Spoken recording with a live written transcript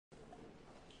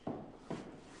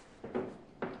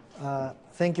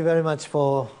Thank you very much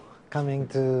for coming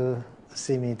to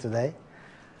see me today.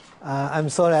 I'm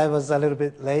sorry I was a little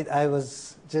bit late. I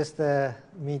was just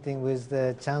meeting with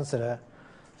the Chancellor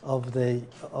of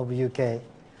UK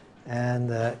and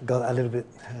got a little bit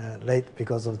late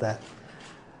because of that.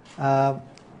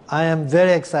 I am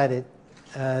very excited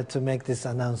to make this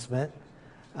announcement.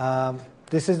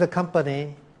 This is the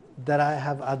company that I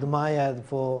have admired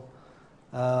for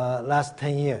last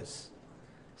 10 years.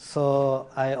 So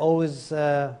I always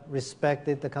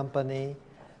respected the company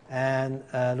and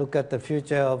look at the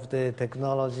future of the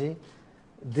technology.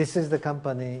 This is the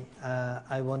company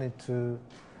I wanted to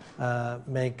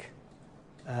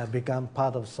become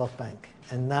part of SoftBank.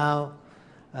 And now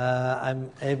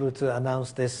I'm able to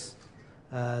announce this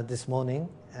this morning.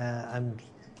 I'm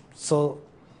so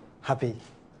happy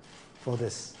for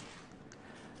this.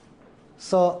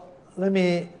 So let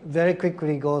me very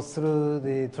quickly go through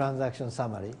the transaction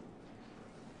summary.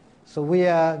 So we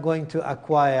are going to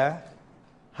acquire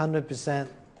 100%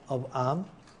 of Arm,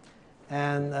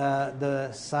 and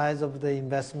the size of the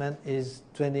investment is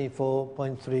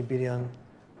 £24.3 billion.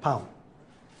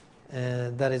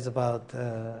 That is about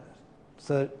 $31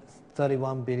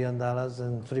 billion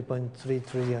and 3.3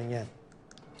 trillion yen.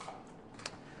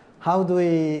 How do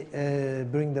we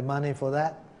bring the money for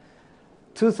that?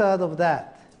 2/3 of that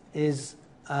is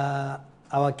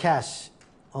our cash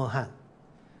on hand,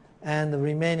 and the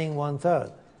remaining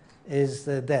 1/3 is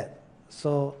the debt.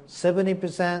 So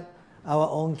 70% our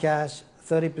own cash,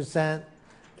 30%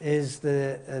 is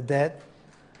the debt.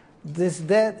 This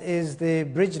debt is the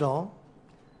bridge loan.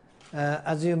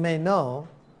 As you may know,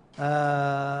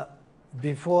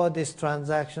 before this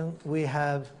transaction, we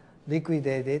have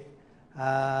liquidated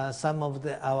some of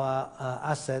our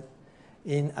asset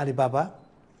in Alibaba,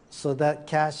 so that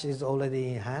cash is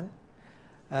already in hand.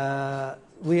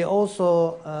 We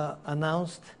also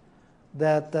announced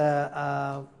that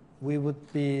we would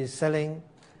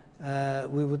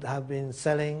have been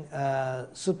selling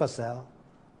Supercell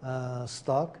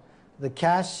stock. The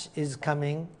cash is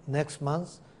coming next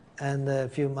month and a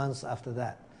few months after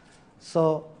that.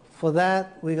 So for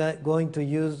that, we are going to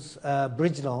use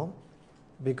bridge loan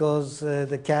because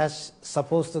the cash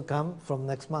supposed to come from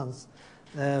next month.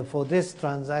 For this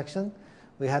transaction,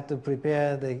 we had to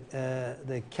prepare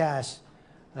the cash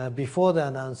before the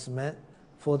announcement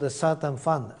for the certain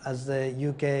fund as the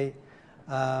UK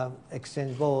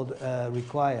Exchange Board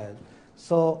required.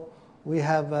 So we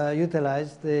have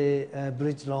utilized the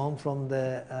bridge loan from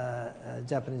the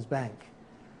Japanese bank.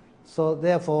 So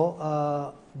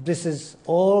therefore, this is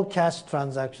all cash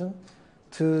transaction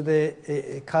to the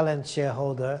current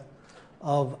shareholder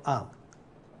of Arm.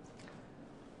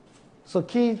 So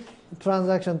key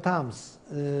transaction terms,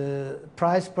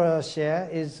 price per share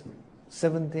is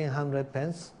 1,700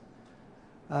 pence.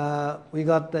 We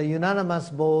got the unanimous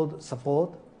board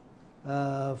support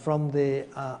from the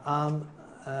Arm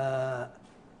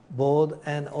board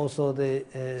and also the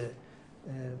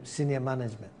senior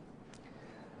management.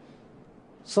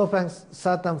 SoftBank's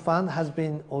certain fund has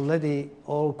been already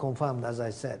all confirmed, as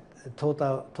I said,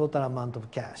 total amount of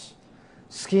cash.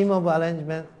 Scheme of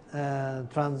arrangement,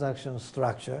 transaction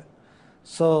structure.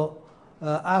 So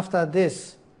after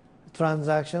this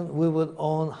transaction, we would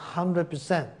own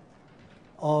 100%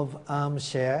 of Arm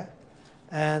share,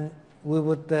 and we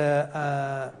would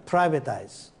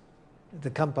privatize the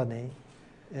company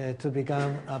to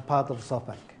become a part of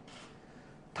SoftBank.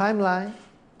 Timeline: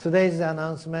 today's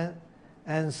announcement,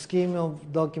 and scheme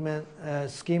document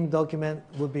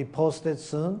will be posted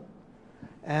soon,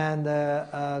 and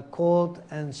a court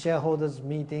and shareholders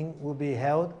meeting will be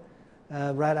held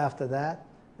right after that.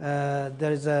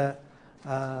 There is a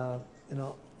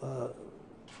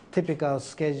typical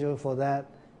schedule for that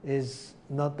is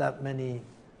not that many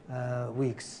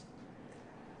weeks,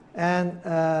 and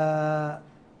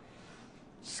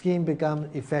scheme become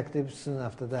effective soon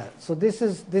after that. So this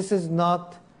is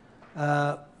not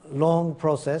a long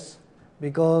process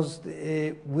because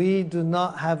we do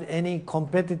not have any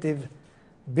competitive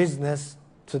business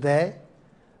today.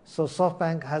 So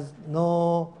SoftBank has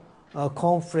no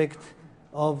conflict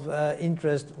of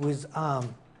interest with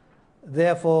Arm.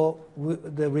 Therefore,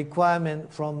 the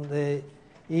requirement from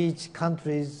each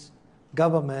country's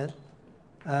government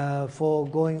for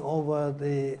going over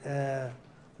the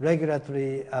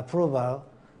regulatory approval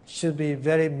should be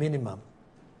very minimum,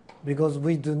 because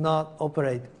we do not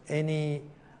operate any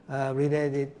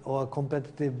related or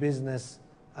competitive business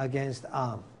against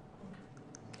Arm.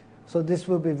 So this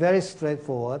will be very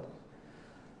straightforward.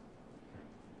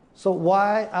 So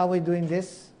why are we doing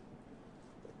this?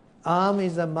 Arm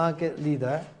is a market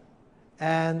leader,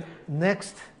 and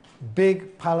next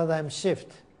big paradigm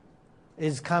shift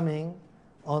is coming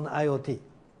on IoT.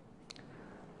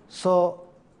 So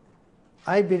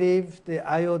I believe the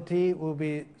IoT will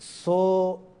be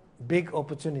so big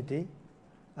opportunity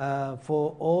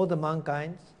for all the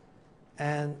mankind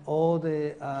and all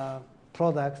the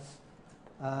products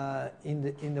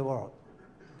in the world.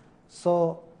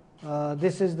 So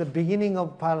this is the beginning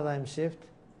of paradigm shift,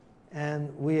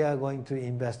 and we are going to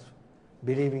invest,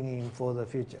 believing in for the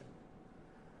future.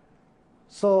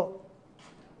 So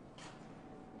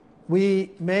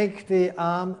we make the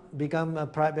ARM become a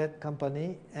private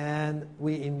company, and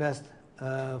we invest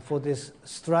for this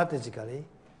strategically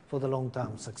for the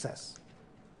long-term success.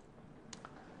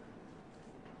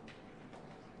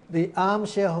 The ARM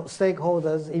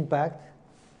stakeholders impact.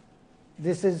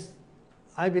 This is,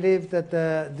 I believe that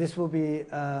this will be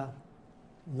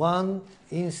one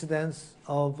incidence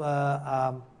of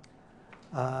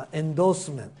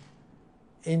endorsement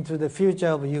into the future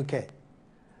of UK.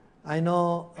 I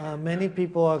know many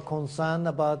people are concerned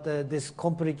about this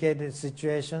complicated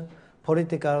situation,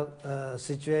 political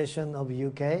situation of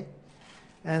UK,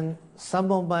 and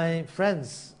some of my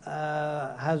friends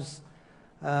have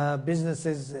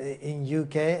businesses in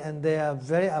UK, and they are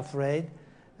very afraid,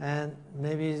 and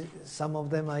maybe some of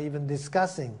them are even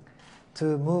discussing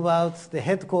to move out the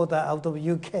headquarters out of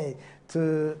UK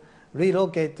to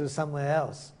relocate to somewhere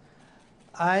else.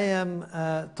 I am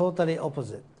totally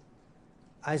opposite.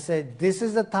 I say this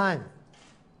is the time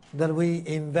that we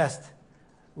invest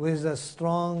with a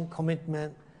strong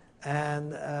commitment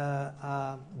and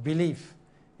belief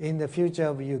in the future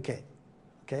of UK.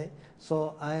 Okay,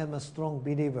 so I am a strong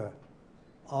believer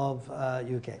of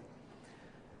UK,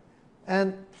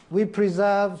 and we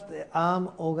preserve the ARM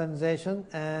organization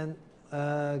and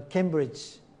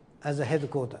Cambridge as a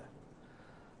headquarter.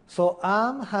 So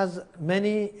ARM has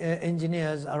many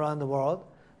engineers around the world,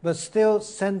 but still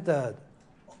centered.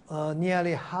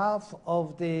 Nearly half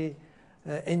of the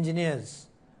engineers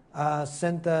are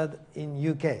centered in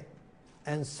UK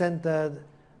and centered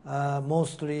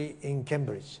mostly in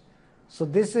Cambridge. So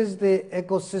this is the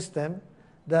ecosystem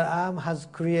that ARM has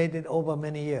created over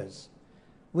many years,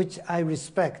 which I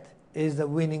respect is the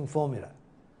winning formula.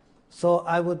 So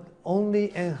I would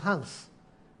only enhance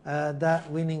that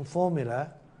winning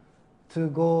formula to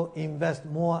go invest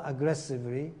more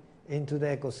aggressively into the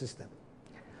ecosystem.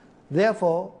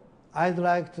 Therefore, I'd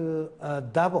like to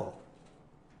double.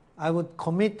 I would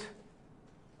commit.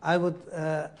 I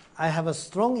have a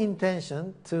strong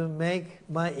intention to make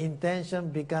my intention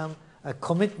become a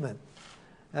commitment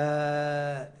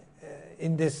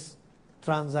in this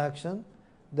transaction,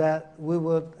 that we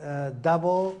would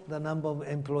double the number of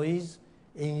employees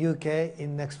in UK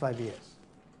in next 5 years.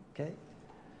 Okay,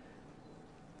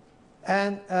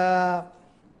 and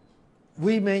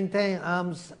we maintain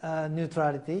ARM's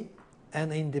neutrality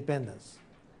and independence.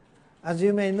 As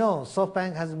you may know,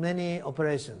 SoftBank has many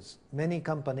operations, many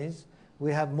companies.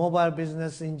 We have mobile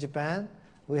business in Japan.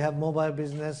 We have mobile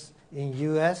business in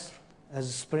US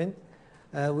as Sprint.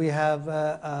 We have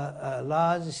a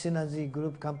large synergy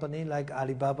group company like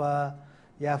Alibaba,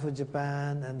 Yahoo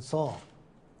Japan, and so on.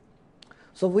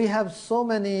 So we have so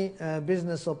many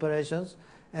business operations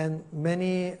and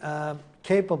many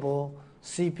capable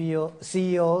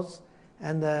CEOs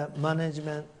and the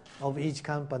management of each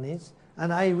companies,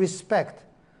 and I respect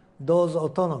those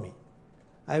autonomy.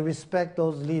 I respect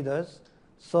those leaders.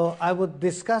 So I would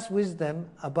discuss with them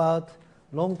about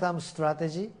long-term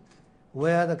strategy,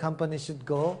 where the company should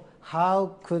go,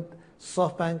 how could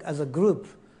SoftBank as a group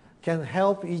can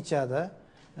help each other,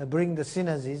 bring the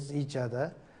synergies each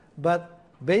other, but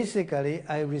basically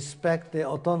I respect the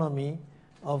autonomy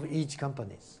of each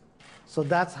companies. So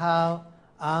that's how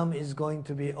ARM is going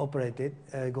to be operated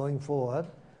going forward.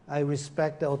 I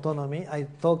respect the autonomy. I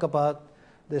talk about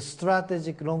the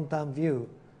strategic long-term view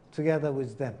together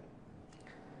with them.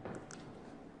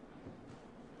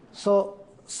 So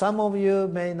some of you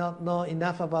may not know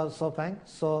enough about SoftBank,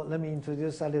 so let me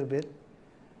introduce a little bit.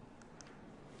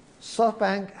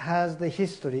 SoftBank has the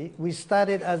history. We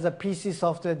started as a PC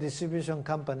software distribution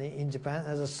company in Japan,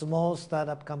 as a small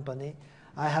startup company.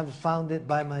 I have founded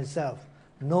by myself.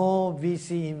 No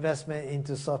VC investment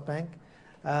into SoftBank.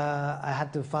 I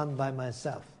had to fund by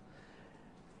myself.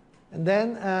 And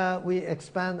then we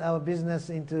expand our business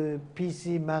into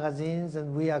PC magazines,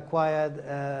 and we acquired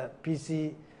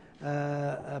PC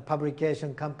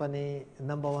publication company,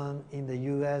 #1 in the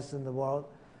US and the world,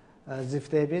 Ziff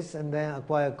Davis, and then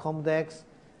acquired Comdex,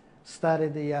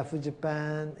 started the Yahoo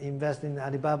Japan, invest in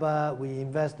Alibaba. We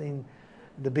invest in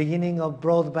the beginning of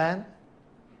broadband.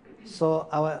 So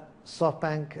our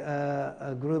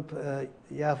SoftBank group,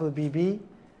 Yahoo BB,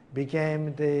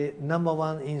 became the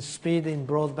 #1 in speed in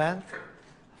broadband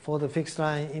for the fixed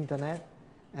line internet,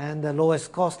 and the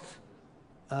lowest cost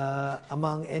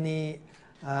among any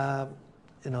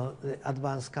the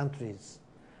advanced countries.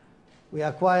 We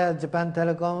acquired Japan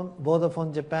Telecom,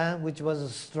 Vodafone Japan, which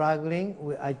was struggling.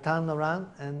 I turned around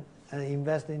and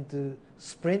invest into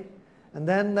Sprint. And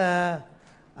then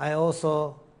I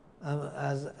also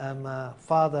am a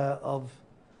father of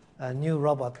a new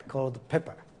robot called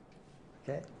Pepper.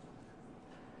 Okay?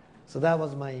 So that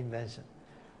was my invention.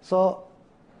 So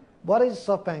what is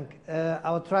SoftBank?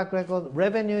 Our track record,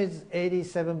 revenue is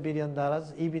 $87 billion,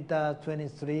 EBITDA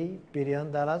 $23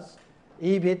 billion,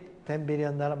 EBIT $10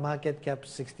 billion, market cap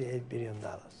 $68 billion.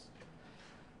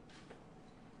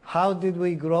 How did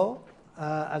we grow?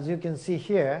 As you can see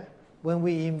here, when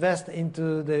we invest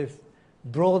into the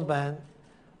broadband,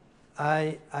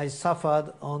 I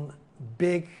suffered on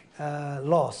big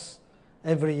loss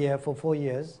every year for 4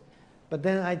 years. But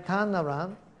then I turned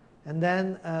around and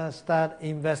then start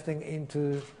investing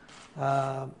into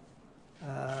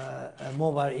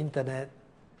mobile internet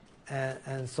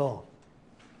and so on.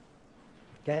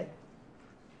 Okay?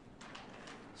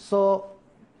 So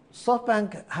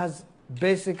SoftBank has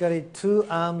basically two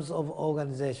arms of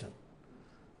organization.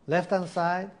 Left-hand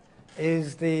side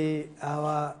is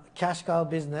our cash cow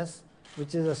business,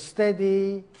 which is a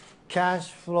steady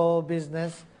cash flow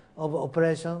business of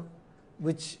operation,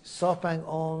 which SoftBank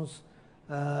owns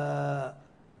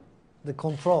the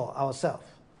control ourselves.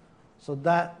 So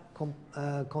that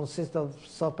consists of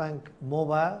SoftBank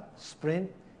Mobile,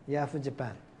 Sprint, Yahoo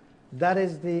Japan. That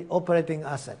is the operating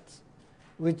assets,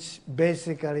 which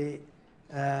basically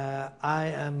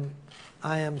I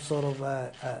am sort of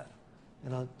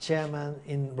chairman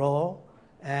in role,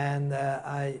 and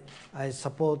I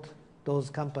support those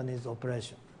companies'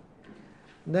 operation.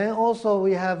 Then also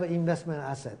we have investment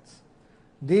assets.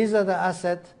 These are the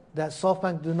assets that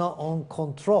SoftBank do not own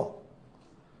control.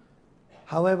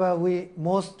 However,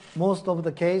 most of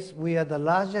the case, we are the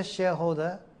largest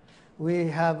shareholder. We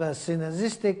have a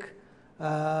synergistic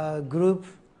group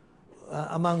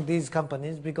among these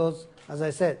companies because, as I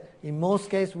said, in most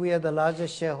cases we are the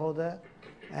largest shareholder,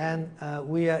 and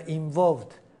we are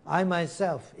involved, I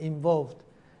myself involved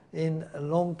in a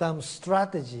long-term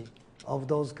strategy of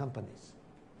those companies.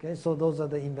 Okay, so those are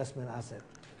the investment assets.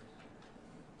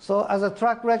 So as a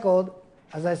track record,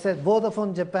 as I said,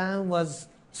 Vodafone Japan was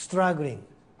struggling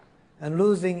and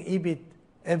losing EBIT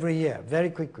every year very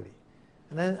quickly.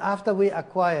 And then after we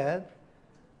acquired,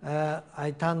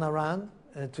 I turned around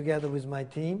together with my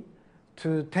team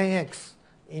to 10x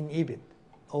in EBIT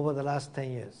over the last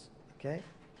 10 years. Okay?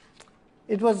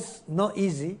 It was not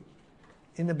easy.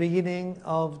 In the beginning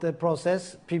of the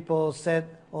process, people said,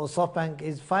 oh, SoftBank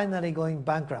is finally going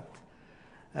bankrupt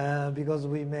because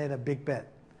we made a big bet.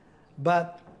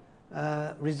 But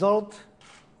result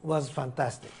was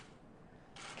fantastic.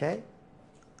 Okay?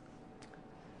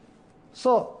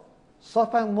 So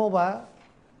SoftBank Mobile,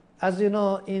 as you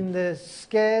know, in the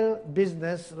scale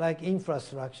business like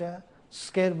infrastructure,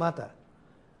 scale matter.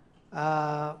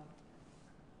 But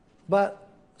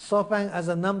SoftBank as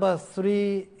a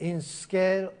 #3 in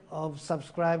scale of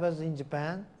subscribers in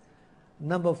Japan,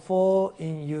 #4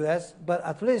 in US, but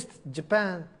at least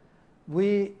Japan,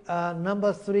 we are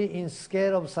 #3 in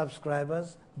scale of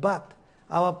subscribers, but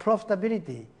our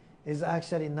profitability is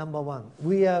actually #1.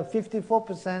 We are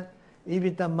 54%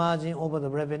 EBITDA margin over the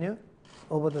revenue,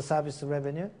 over the service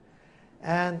revenue,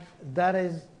 and that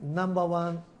is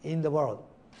 #1 in the world.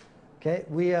 Okay,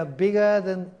 we are bigger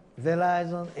than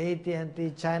Verizon,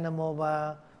 AT&T, China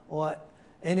Mobile, or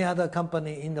any other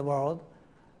company in the world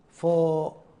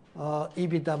for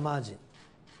EBITDA margin,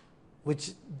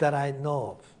 that I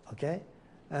know of. Okay,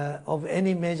 of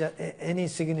any major, any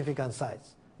significant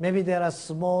size. Maybe there are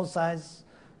small size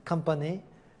company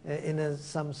in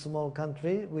some small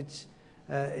country which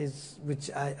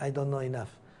I don't know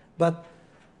enough. But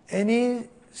any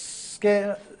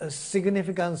scale,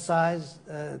 significant size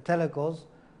telecoms,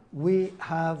 we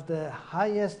have the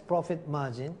highest profit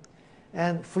margin,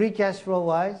 and free cash flow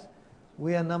wise,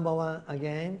 we are #1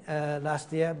 again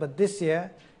last year, but this year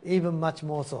even much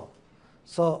more so.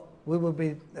 So we will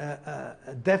be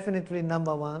definitely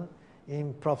 #1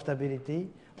 in profitability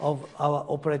of our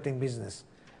operating business.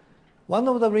 One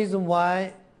of the reasons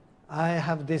why I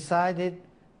have decided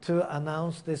to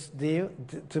announce this deal,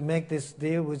 to make this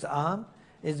deal with Arm,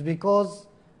 is because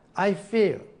I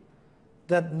feel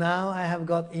that now I have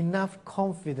got enough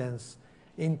confidence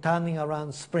in turning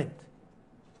around Sprint.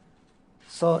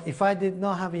 So if I did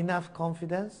not have enough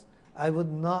confidence, I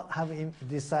would not have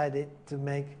decided to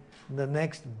make the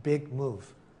next big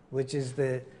move, which is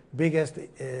the biggest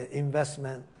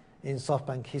investment in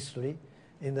SoftBank history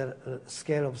in the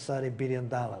scale of $30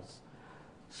 billion.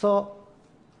 So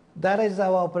that is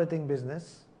our operating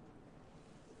business.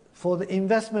 For the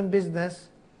investment business,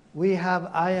 we have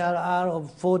IRR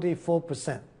of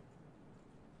 44%.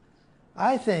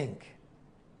 I think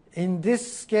in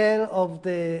this scale of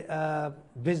the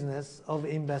business of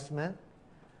investment,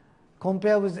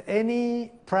 compared with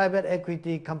any private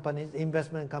equity companies,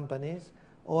 investment companies,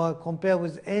 or compare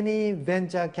with any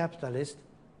venture capitalist,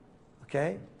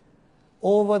 okay,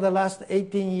 over the last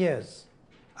 18 years,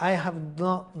 I have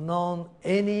not known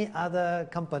any other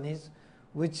companies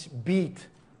which beat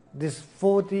this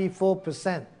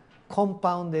 44%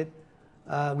 compounded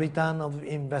return of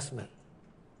investment.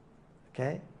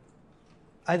 Okay?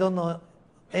 I don't know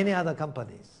any other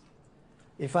companies.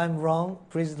 If I'm wrong,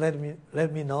 please let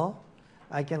me know.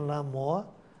 I can learn more.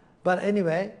 But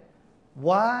anyway,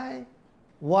 why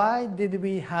did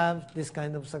we have this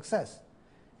kind of success?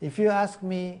 If you ask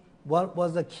me what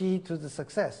was the key to the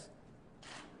success,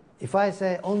 if I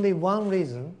say only one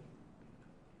reason,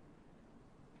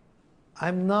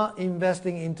 I'm not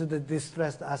investing into the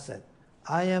distressed asset.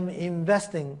 I am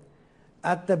investing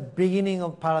at the beginning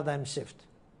of paradigm shift.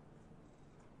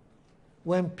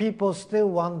 When people still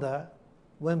wonder,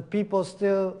 when people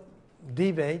still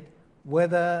debate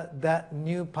whether that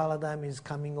new paradigm is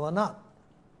coming or not.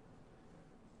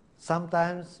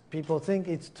 Sometimes people think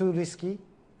it's too risky,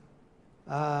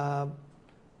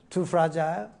 too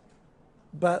fragile,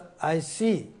 but I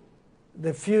see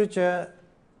the future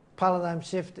paradigm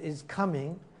shift is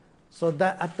coming, so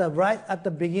that right at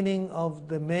the beginning of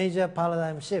the major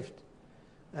paradigm shift,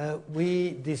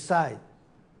 we decide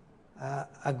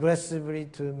aggressively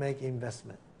to make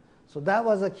investment. So that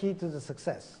was a key to the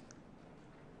success.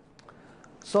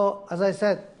 So as I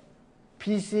said,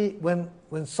 PC, when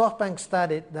SoftBank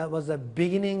started, that was the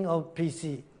beginning of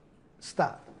PC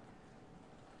start.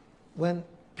 When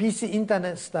PC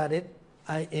Internet started,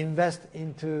 I invest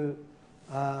into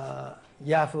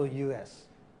Yahoo US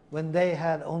when they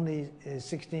had only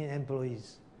 16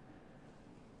 employees.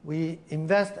 We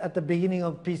invest at the beginning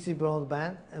of PC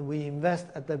broadband, and we invest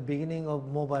at the beginning of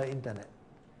mobile internet.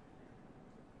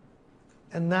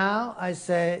 And now I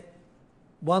say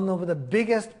one of the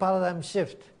biggest paradigm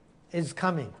shift is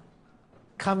coming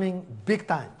big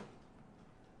time.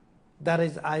 That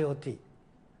is IoT.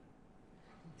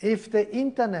 If the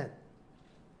internet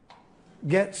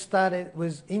gets started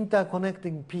with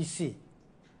interconnecting PC,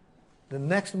 the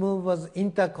next move was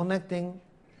interconnecting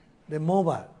the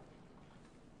mobile.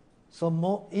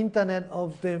 So internet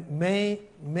of the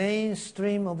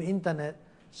mainstream of internet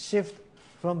shift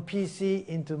from PC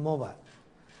into mobile.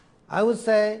 I would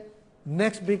say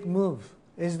next big move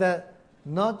is that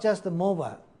not just the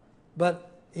mobile, but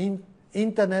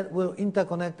internet will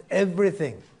interconnect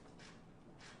everything.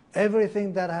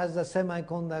 Everything that has a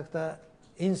semiconductor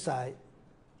inside.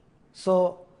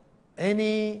 So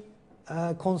any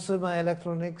consumer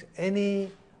electronics,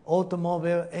 any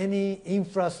automobile, any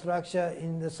infrastructure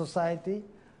in the society,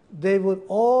 they would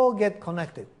all get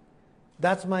connected.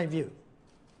 That's my view.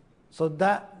 So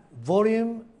that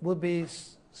volume would be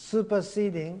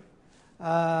superseding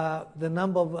the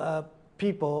number of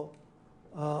people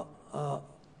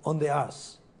on the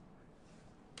earth.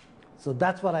 So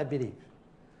that's what I believe.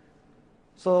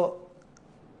 So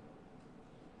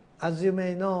as you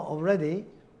may know already,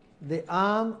 the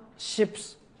ARM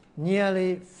ships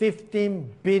nearly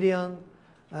 15 billion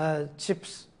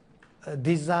chips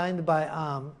designed by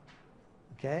ARM.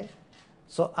 Okay?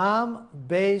 So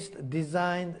ARM-based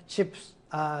designed chips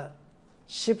are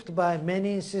shipped by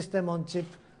many system-on-chip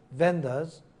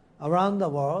vendors around the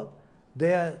world.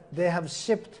 They have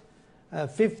shipped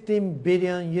 15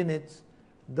 billion units.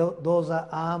 Those are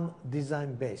ARM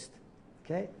design-based.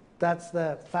 Okay? That's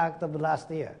the fact of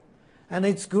last year. And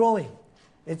it's growing.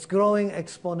 It's growing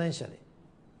exponentially.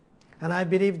 And I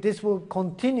believe this will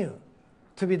continue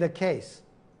to be the case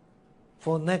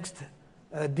for next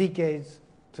decades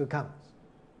to come,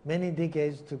 many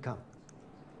decades to come.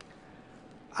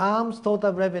 ARM's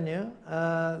total revenue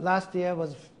last year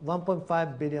was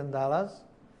 $1.5 billion,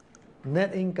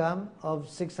 net income of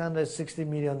 $660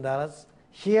 million.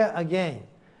 Here again,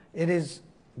 it is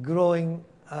growing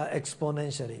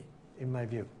exponentially, in my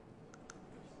view.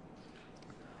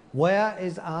 Where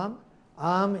is ARM?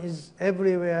 ARM is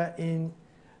everywhere in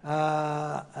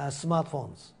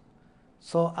smartphones.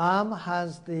 So ARM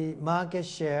has the market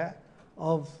share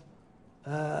of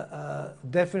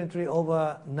definitely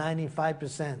over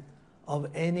 95% of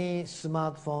any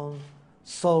smartphone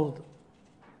sold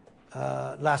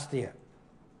last year.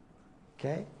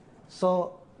 Okay?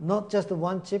 So not just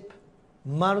one chip,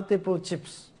 multiple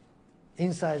chips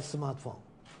inside smartphone.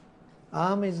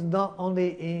 ARM is not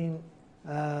only in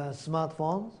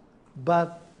smartphones,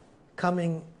 but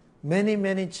coming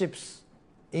many chips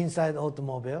inside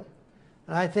automobile.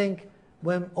 And I think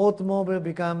when automobile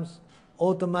becomes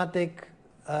automatic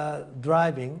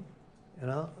driving,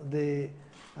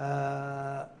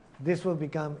 this will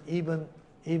become even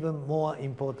more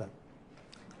important.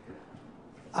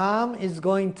 ARM is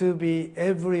going to be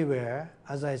everywhere,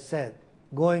 as I said,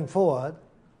 going forward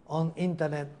on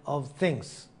Internet of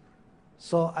Things.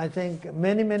 So I think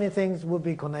many things will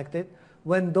be connected.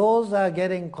 When those are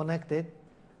getting connected,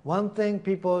 one thing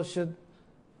people should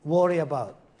worry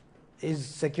about is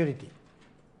security.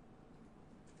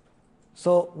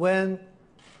 So when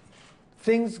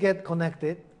things get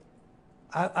connected,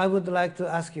 I would like to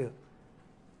ask you,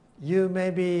 you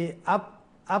may be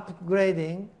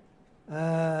updating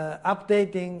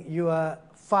your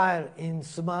file in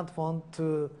smartphone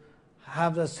to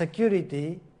have the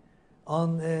security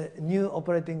on a new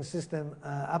operating system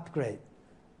upgrade.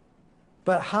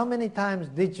 But how many times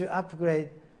did you upgrade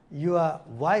your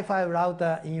Wi-Fi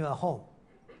router in your home?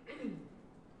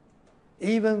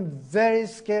 Even very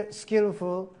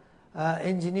skillful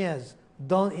engineers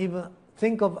don't even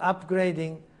think of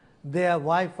upgrading their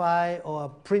Wi-Fi or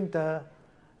printer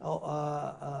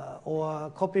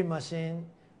or copy machine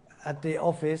at the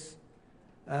office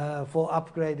for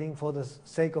upgrading for the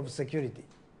sake of security.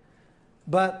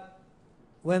 But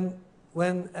when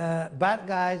bad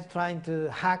guys trying to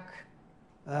hack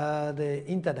the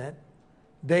internet,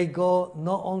 they go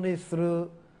not only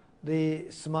through the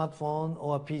smartphone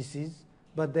or PCs,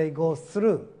 but they go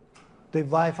through the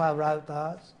Wi-Fi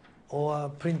routers or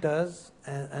printers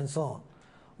and so on.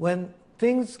 When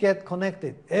things get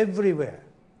connected everywhere,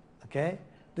 okay,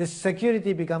 the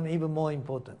security becomes even more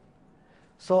important.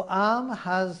 So ARM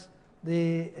has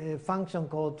the function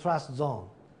called trust zone.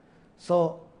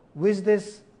 So with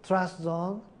this trust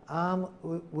zone, ARM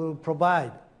will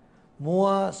provide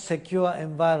more secure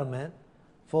environment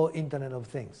for Internet of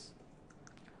Things.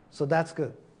 So that's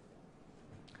good.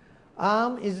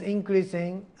 ARM is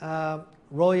increasing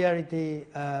royalty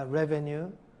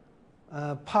revenue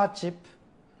per chip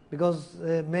because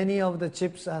many of the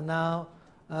chips are now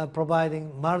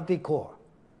providing multi-core.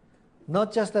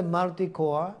 Not just a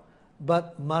multi-core,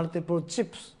 but multiple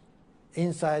chips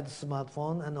inside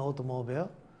smartphone and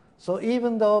automobile. So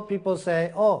even though people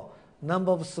say, oh,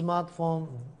 number of smartphone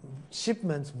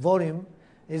shipments volume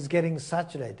is getting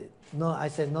saturated. No, I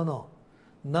said, no.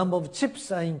 Number of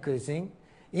chips are increasing.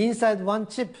 Inside one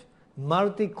chip,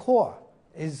 multi-core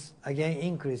is again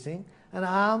increasing. And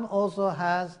ARM also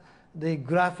has the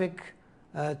graphic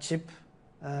chip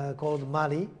called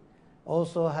Mali,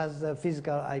 also has the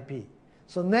physical IP.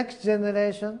 So next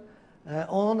generation,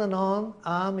 on and on,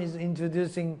 ARM is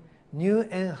introducing new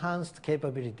enhanced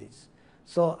capabilities.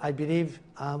 So I believe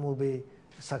ARM will be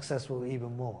successful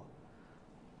even more.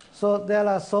 So there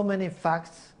are so many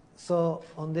facts. So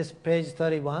on this page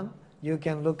 31, you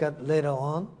can look at later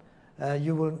on.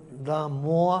 You will learn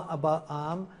more about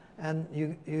ARM, and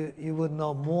you would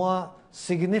know more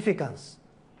significance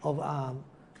of ARM,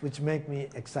 which make me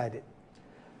excited.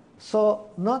 So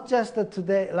not just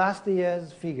last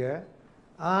year's figure,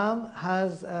 ARM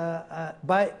has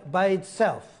by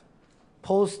itself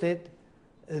posted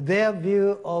their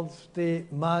view of the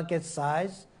market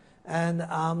size and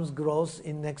ARM's growth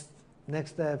in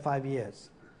next 5 years.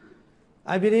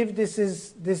 I believe this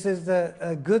is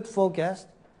a good forecast.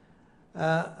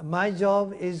 My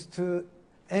job is to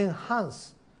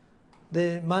enhance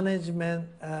the management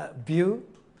view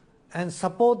and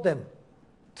support them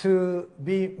to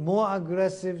be more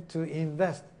aggressive to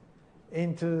invest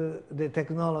into the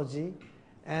technology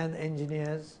and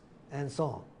engineers and so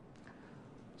on.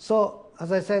 So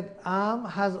as I said, ARM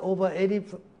has over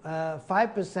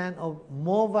 85% of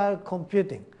mobile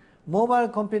computing. Mobile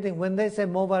computing, when they say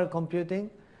mobile computing,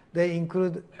 they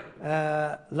include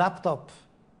laptop,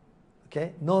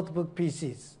 okay, notebook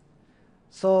PCs.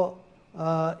 So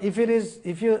if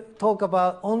you talk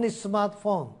about only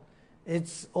smartphone,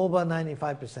 it's over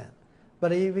 95%.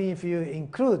 But even if you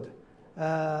include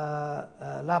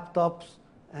laptops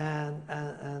and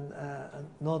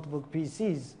notebook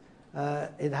PCs,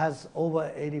 it has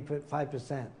over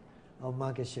 85% of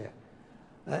market share.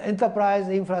 Enterprise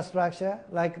infrastructure,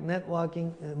 like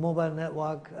networking, mobile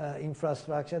network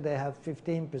infrastructure, they have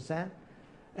 15%.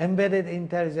 Embedded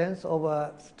intelligence,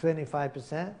 over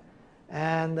 25%.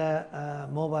 And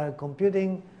mobile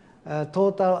computing,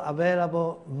 total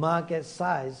available market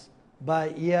size by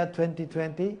year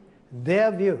 2020,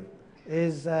 their view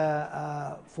is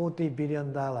 $40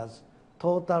 billion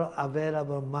total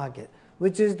available market,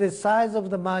 which is the size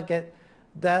of the market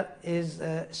that is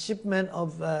shipment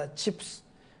of chips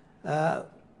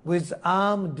with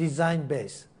ARM design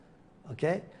base.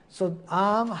 Okay, so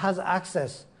ARM has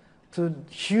access to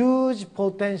huge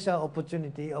potential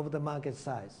opportunity of the market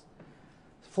size.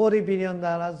 $40 billion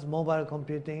mobile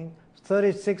computing,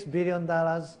 $36 billion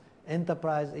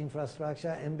enterprise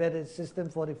infrastructure, embedded system,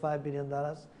 $45 billion,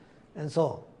 and so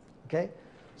on. Okay,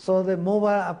 so the mobile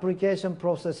application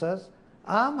processors,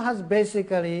 ARM has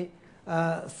basically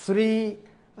three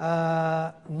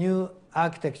new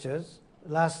architectures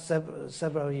last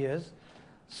several years.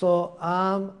 So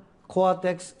ARM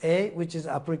Cortex-A, which is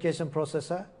application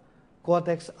processor,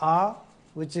 Cortex-R,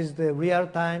 which is the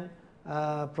real-time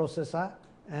processor,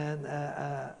 and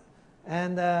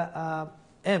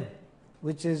M,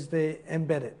 which is the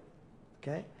embedded.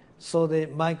 Okay, so the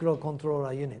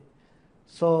microcontroller unit.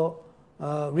 So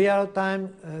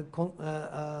real-time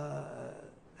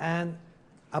and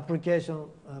application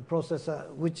processor,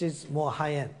 which is more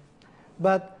high-end.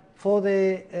 But for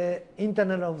the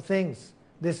Internet of Things,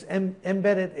 this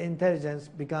embedded intelligence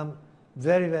become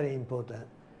very, very important.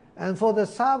 And for the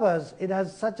servers, it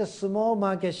has such a small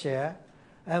market share,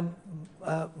 and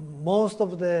most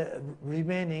of the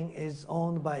remaining is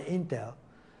owned by Intel.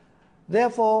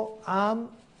 Therefore, ARM,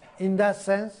 in that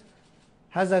sense,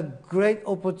 has a great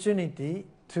opportunity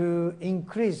to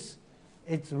increase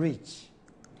its reach.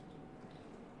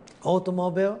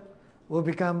 Automobile will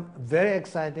become very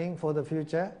exciting for the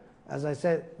future. As I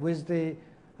said, with the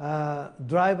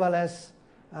driverless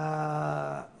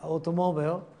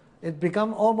automobile, it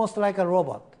becomes almost like a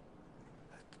robot.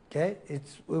 Okay, it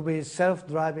will be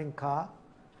self-driving car,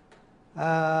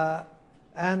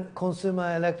 and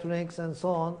consumer electronics and so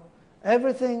on.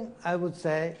 Everything, I would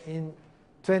say, in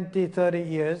 20, 30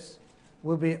 years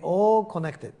will be all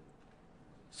connected.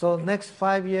 So next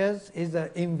 5 years is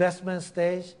the investment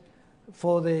stage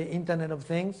for the Internet of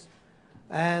Things.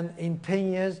 And in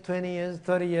 10 years, 20 years,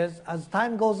 30 years, as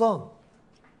time goes on,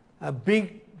 a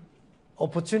big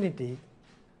opportunity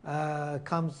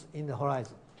comes in the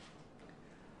horizon.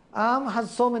 ARM has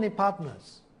so many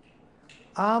partners.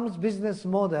 ARM's business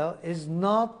model is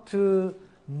not to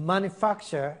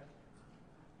manufacture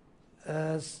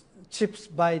chips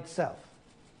by itself.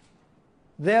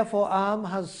 Therefore, ARM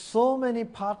has so many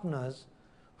partners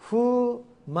who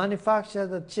manufacture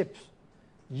the chips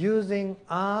using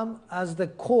ARM as the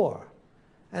core,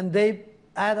 and they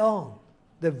add on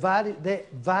the value. They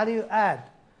value add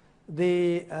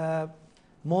the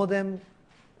modem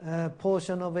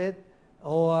portion of it,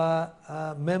 or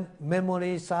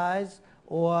memory size,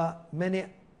 or many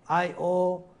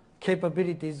I/O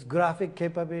capabilities, graphic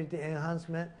capability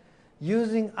enhancement,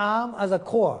 using ARM as a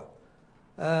core.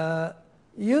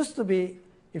 Used to be,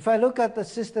 if I look at the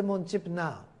system on chip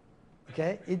now,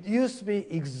 okay, it used to be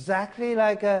exactly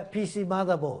like a PC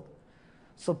motherboard.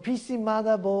 So PC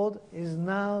motherboard is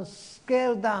now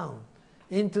scaled down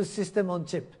into system on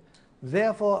chip.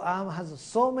 Therefore, ARM has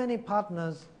so many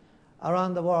partners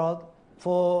around the world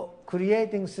for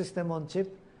creating system on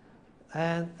chip,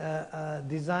 and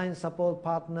design support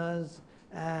partners,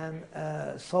 and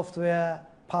software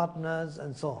partners,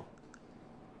 and so on.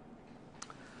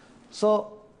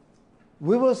 So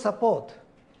we will support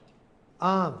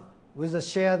ARM with a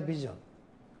shared vision,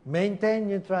 maintain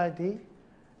neutrality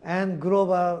and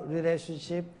global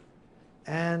relationship,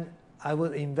 and I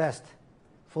will invest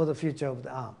for the future of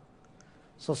the ARM.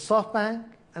 So SoftBank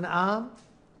and ARM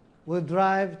will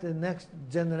drive the next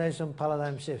generation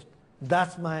paradigm shift.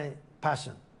 That's my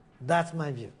passion. That's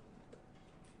my view.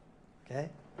 Okay?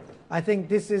 I think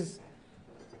this is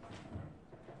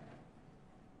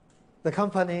the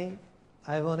company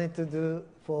I wanted to do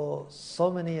for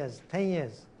so many years, 10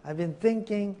 years. I've been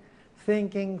thinking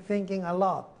a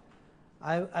lot.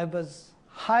 I was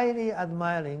highly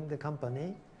admiring the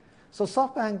company. So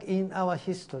SoftBank in our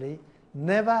history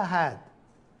never had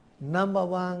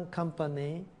 #1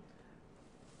 company,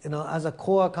 as a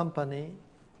core company,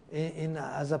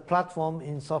 as a platform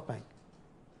in SoftBank.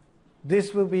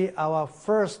 This will be our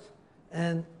first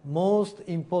and most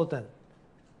important,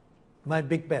 my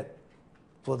big bet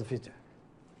for the future.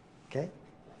 Okay?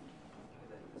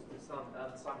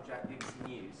 Simon Jack, BBC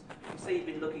News. You say you've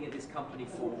been looking at this company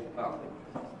for,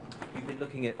 you've been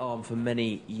looking at ARM for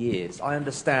many years. I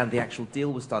understand the actual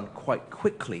deal was done quite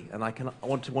quickly, and I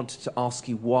wanted to ask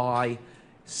you why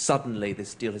suddenly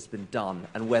this deal has been done,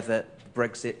 and whether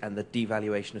Brexit and the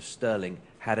devaluation of sterling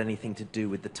had anything to do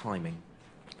with the timing.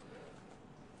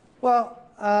 Well,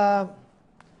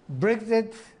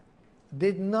 Brexit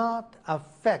did not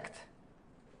affect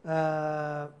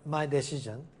my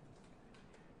decision.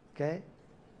 Okay,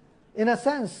 in a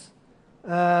sense,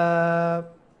 many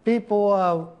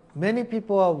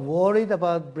people are worried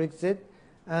about Brexit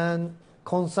and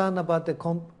concerned about the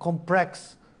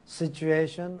complex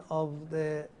situation of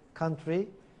the country.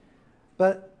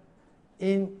 But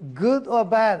in good or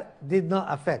bad, did not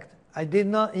affect. I did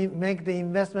not make the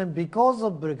investment because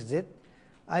of Brexit.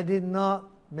 I did not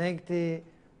make the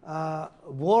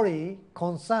worry,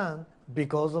 concern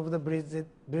because of the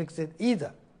Brexit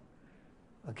either.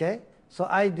 Okay? So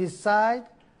I decide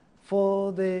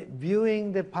for the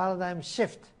viewing the paradigm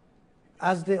shift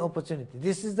as the opportunity.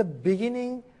 This is the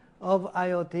beginning of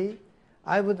IoT.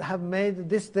 I would have made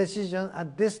this decision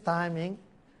at this timing,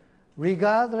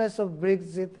 regardless of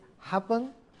Brexit happened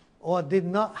or did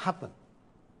not happen.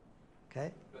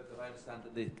 Okay? But I understand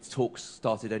that the talks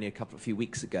started only a few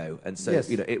weeks ago, and so Yes.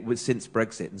 it was since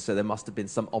Brexit, and so there must have been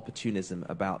some opportunism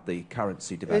about the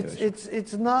currency devaluation.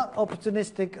 It's not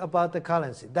opportunistic about the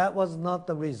currency. That was not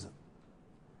the reason.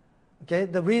 Okay,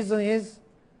 the reason is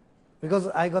because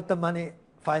I got the money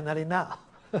finally now.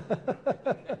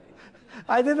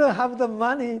 I didn't have the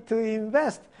money to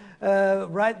invest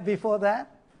right before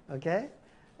that. Okay,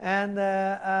 and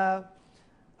I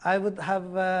would have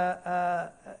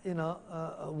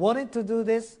wanted to do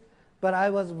this, but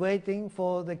I was waiting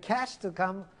for the cash to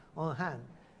come on hand,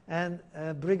 and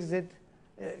Brexit,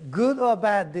 good or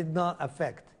bad, did not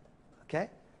affect. Okay.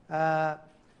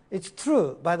 It's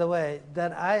true, by the way,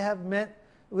 that I have met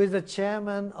with the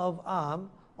chairman of ARM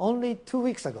only 2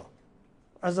 weeks ago,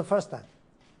 as the first time.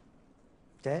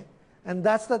 Okay, and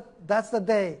that's the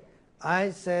day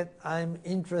I said I'm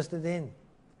interested in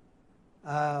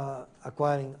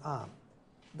acquiring ARM,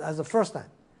 as the first time,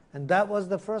 and that was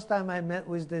the first time I met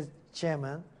with the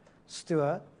chairman,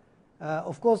 Stewart.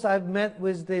 Of course, I've met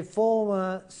with the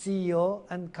former CEO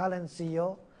and current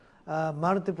CEO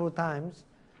multiple times.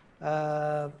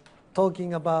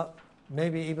 Talking about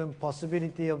maybe even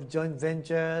possibility of joint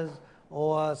ventures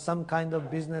or some kind of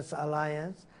business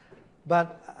alliance.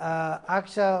 But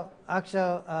actual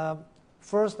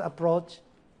first approach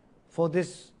for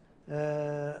this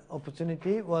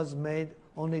opportunity was made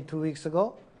only 2 weeks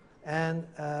ago. And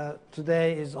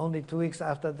today is only 2 weeks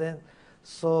after then.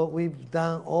 So we've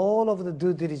done all of the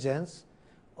due diligence,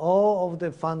 all of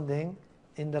the funding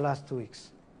in the last 2 weeks.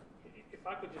 If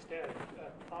I could just add,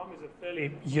 ARM is a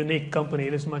fairly unique company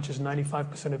in as much as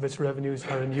 95% of its revenues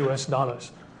are in US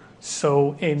dollars.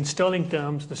 So in sterling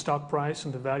terms, the stock price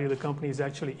and the value of the company is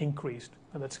actually increased.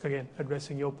 And that's, again,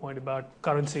 addressing your point about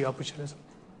currency opportunism.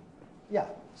 Yeah,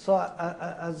 so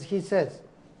as he says,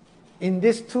 in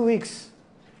these 2 weeks,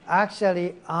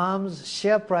 actually ARM's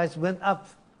share price went up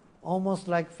almost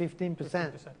like 15%.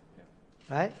 15%, yeah.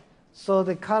 Right? So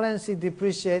the currency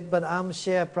depreciated, but ARM's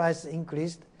share price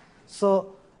increased.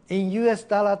 So in US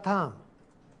dollar term,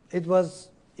 it was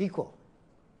equal.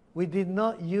 We did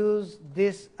not use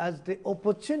this as the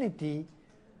opportunity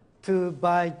to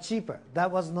buy cheaper.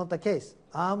 That was not the case.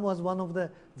 ARM was one of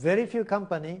the very few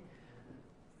company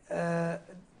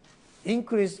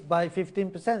increased by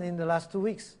 15% in the last 2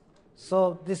 weeks.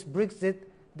 So this Brexit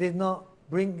did not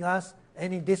bring us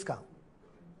any discount.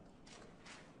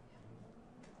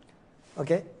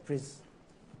 Okay, please.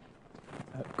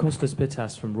 Kostas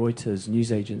Pitas from Reuters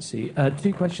news agency.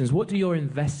 2 questions. What do your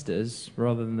investors,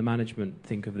 rather than the management,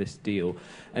 think of this deal?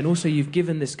 And also, you've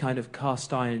given this kind of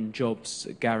cast iron jobs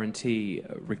guarantee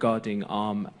regarding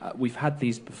ARM. We've had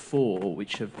these before,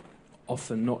 which have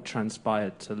often not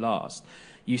transpired to last.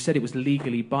 You said it was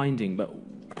legally binding, but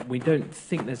we don't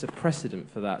think there's a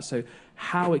precedent for that. So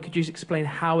could you explain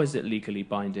how is it legally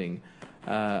binding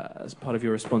as part of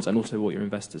your response, and also what your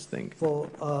investors think? For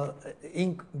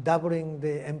doubling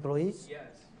the employees? Yes.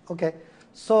 Okay.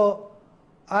 So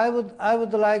I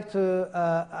would like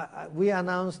to, we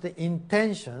announced the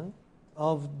intention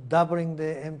of doubling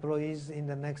the employees in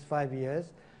the next 5 years.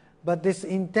 But this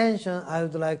intention I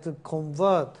would like to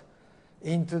convert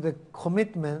into the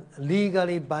commitment,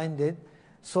 legally binded.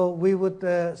 So we would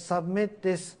submit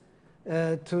this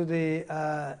to the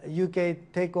UK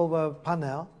takeover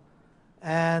panel,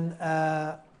 and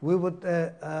we would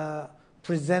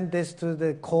present this to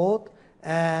the court,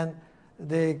 and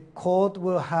the court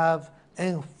will have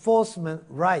enforcement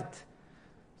right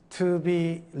to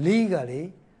be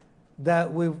legally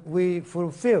that we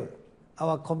fulfill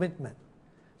our commitment.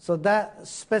 So that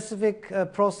specific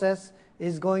process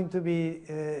is going to be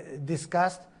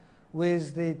discussed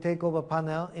with the takeover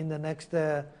panel in the next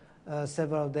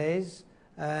several days,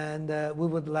 and we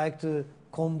would like to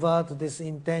convert this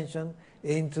intention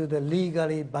into the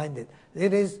legally binded.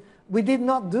 We did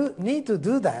not need to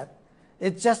do that.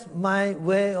 It's just my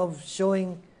way of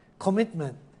showing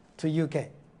commitment to UK.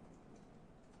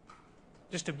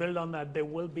 Just to build on that, there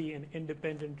will be an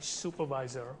independent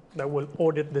supervisor that will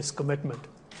audit this commitment.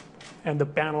 And the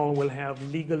panel will have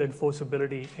legal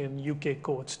enforceability in UK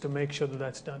courts to make sure that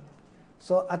that's done.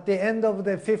 So at the end of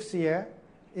the 5th year,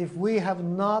 if we have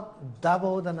not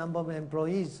doubled the number of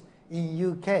employees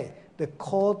in UK, the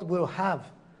court will have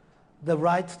the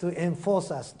right to enforce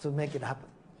us to make it happen.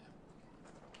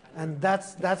 And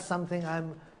that's something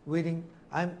I'm willing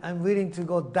to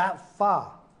go that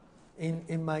far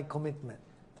in my commitment.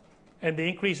 And the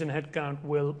increase in headcount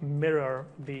will mirror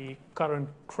the current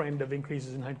trend of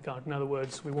increases in headcount. In other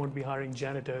words, we won't be hiring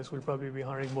janitors, we'll probably be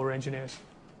hiring more engineers.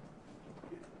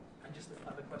 And just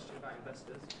another question about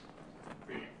investors.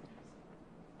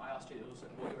 I asked you also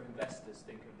what your investors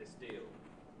think of this deal.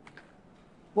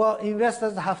 Well,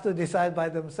 investors have to decide by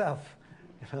themselves.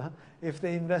 If the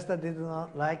investor did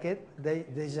not like it,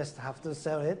 they just have to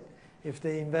sell it. If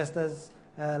the investors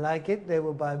like it, they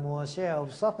will buy more share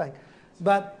of SoftBank.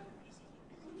 But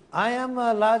I am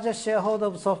a larger shareholder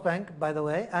of SoftBank, by the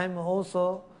way. I'm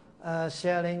also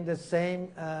sharing the same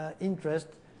interest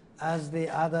as the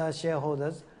other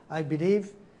shareholders. I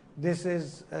believe this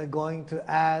is going to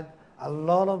add a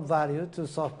lot of value to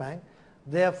SoftBank.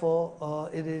 Therefore,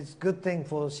 it is a good thing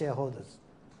for shareholders.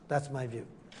 That's my view.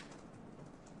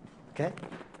 Okay?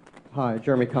 Hi,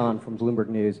 Jeremy Kahn from Bloomberg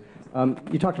News.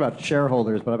 You talked about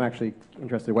shareholders, but I'm actually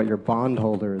interested in what your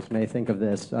bondholders may think of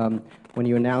this. When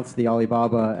you announced the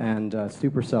Alibaba and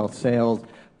Supercell sales,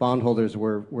 bondholders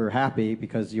were happy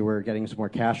because you were getting some more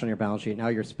cash on your balance sheet. Now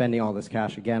you're spending all this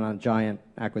cash again on a giant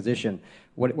acquisition.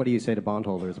 What do you say to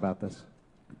bondholders about this?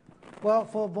 Well,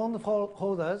 for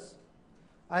bondholders,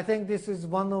 I think this is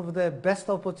one of the best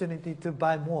opportunity to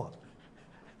buy more.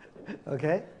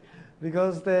 Okay?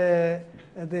 Because the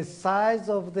size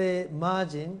of the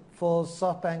margin for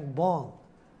SoftBank bond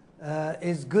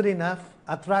is good enough,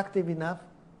 attractive enough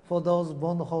for those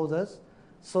bondholders,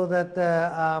 so that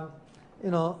the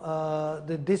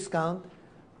discount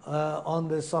on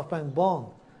the SoftBank bond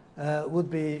would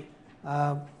be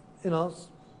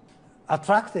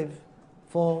attractive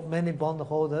for many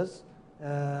bondholders,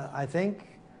 I think,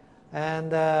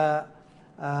 and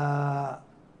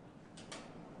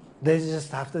they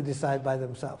just have to decide by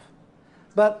themselves.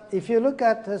 But if you look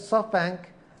at SoftBank,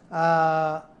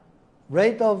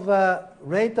 rate of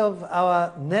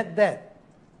our net debt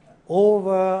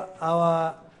over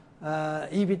our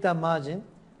EBITDA margin,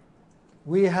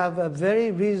 we have a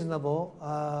very reasonable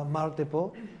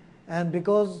multiple. And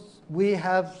because we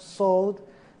have sold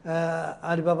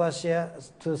Alibaba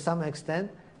shares to some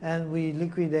extent, and we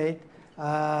liquidate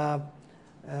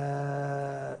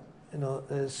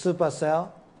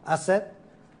Supercell asset,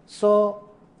 so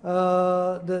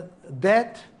the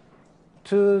debt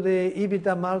to the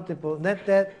EBITDA multiple, net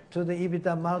debt to the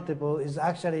EBITDA multiple is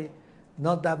actually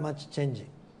not that much changing.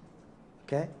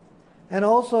 Okay? And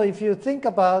also, if you think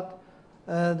about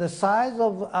the size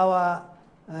of our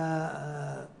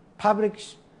public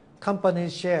company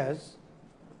shares,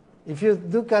 if you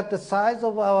look at the size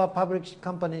of our public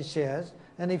company shares,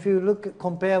 and if you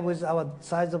compare with our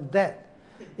size of debt,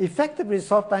 effectively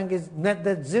SoftBank is net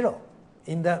debt zero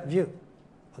in that view.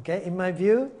 Okay? In my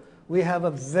view, we have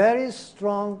a very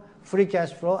strong free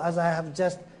cash flow, as I have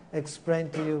just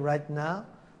explained to you right now.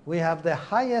 We have the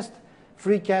highest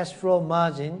free cash flow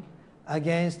margin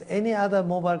against any other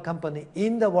mobile company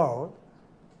in the world.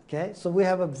 Okay? So we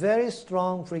have a very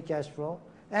strong free cash flow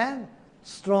and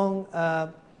strong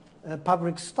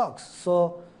public stocks.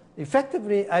 So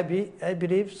effectively, I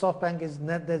believe SoftBank is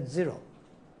net debt zero.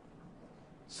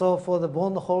 So for the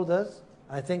bondholders,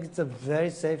 I think it's a very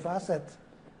safe asset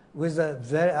with a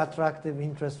very attractive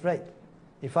interest rate.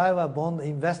 If I were a bond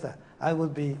investor, I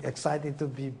would be excited to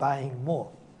be buying more.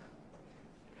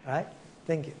 Right?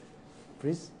 Thank you.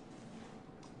 Please.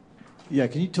 Yeah,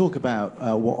 can you talk about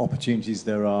what opportunities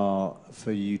there are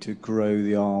for you to grow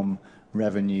the Arm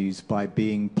revenues by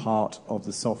being part of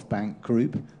the SoftBank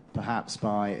group, perhaps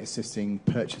by assisting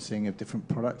purchasing of different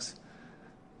products?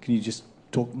 Can you just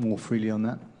talk more freely on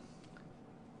that?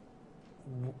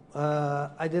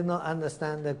 I did not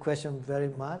understand the question very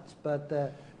much,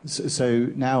 but... So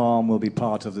now Arm will be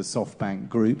part of the SoftBank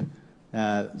group.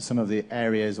 Some of the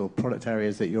areas or product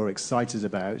areas that you're excited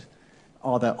about,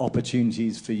 are there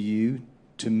opportunities for you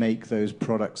to make those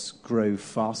products grow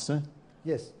faster?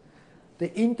 Yes.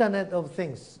 The Internet of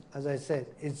Things, as I said,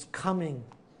 is coming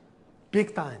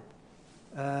big time.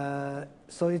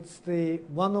 So it's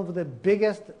one of the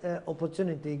biggest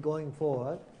opportunity going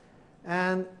forward.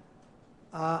 And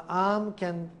Arm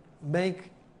can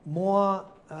make more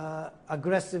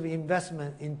aggressive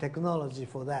investment in technology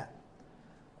for that.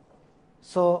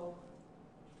 So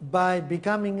by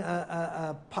becoming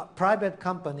a private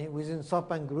company within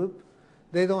SoftBank Group,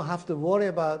 they don't have to worry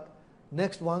about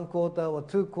next 1 quarter or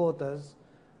 2 quarters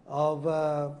of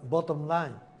bottom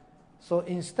line. So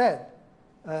instead,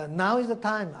 now is the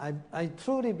time, I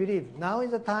truly believe, now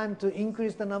is the time to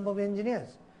increase the number of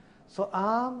engineers. So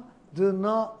ARM do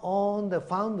not own the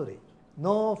foundry,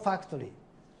 no factory.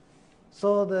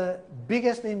 So the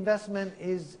biggest investment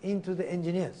is into the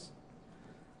engineers.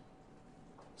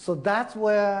 So that's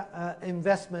where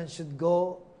investment should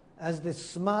go, as the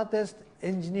smartest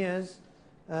engineers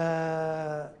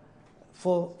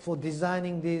for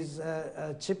designing these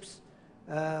chips.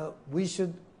 We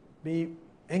should be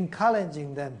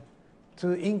encouraging them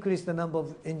to increase the number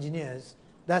of engineers.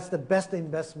 That's the best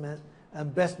investment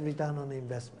and best return on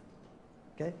investment,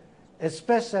 okay?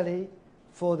 Especially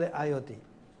for the IoT.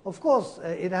 Of course,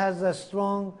 it has a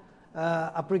strong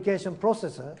application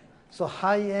processor, so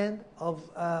high-end of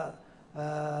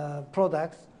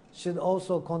products should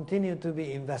also continue to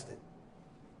be invested.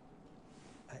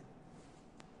 Right.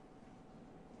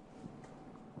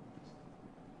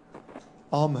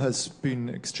 ARM has been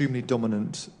extremely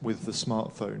dominant with the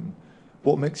smartphone.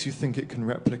 What makes you think it can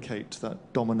replicate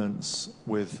that dominance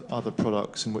with other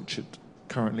products in which it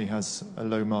currently has a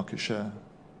low market share?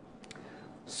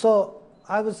 So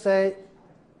I would say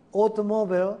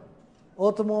automobile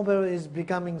is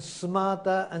becoming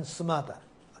smarter and smarter,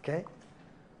 okay?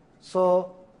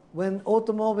 So when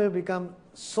automobile become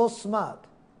so smart,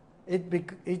 it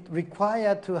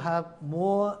required to have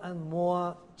more and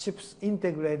more chips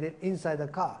integrated inside the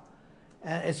car.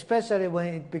 And especially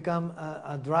when it become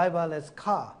a driverless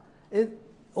car.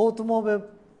 Automobile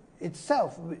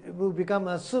itself will become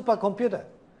a supercomputer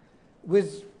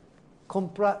with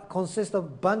consist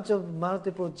of bunch of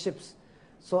multiple chips.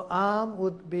 So ARM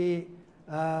would be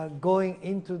going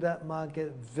into that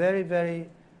market very, very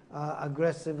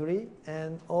aggressively,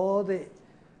 and all the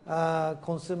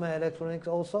consumer electronics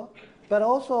also, but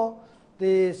also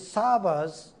the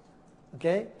servers.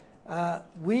 Okay,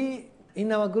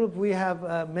 in our group we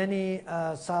have many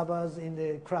servers in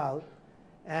the cloud,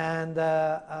 and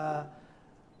the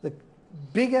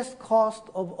biggest cost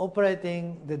of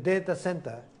operating the data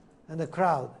center and the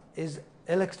cloud is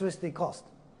electricity cost.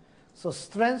 So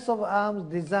strength of ARM's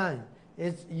design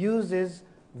uses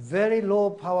very low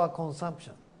power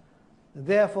consumption.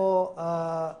 Therefore,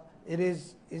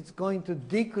 it's going to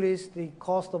decrease the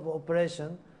cost of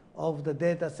operation of the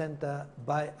data center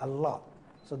by a lot.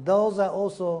 So those are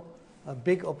also a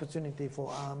big opportunity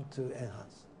for ARM to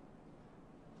enhance.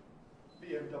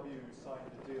 BMW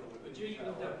signed a deal with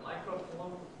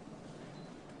Intel.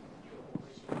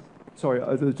 Sorry,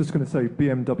 I was just going to say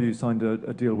BMW signed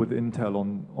a deal with Intel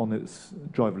on its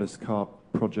driverless car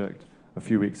project a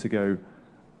few weeks ago.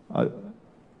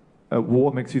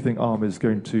 What makes you think ARM is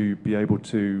going to be able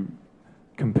to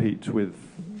compete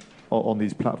on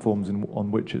these platforms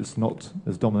on which it's not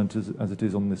as dominant as it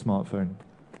is on the smartphone?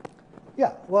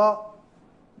 Yeah, well,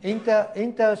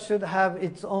 Intel should have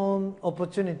its own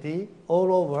opportunity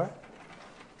all over,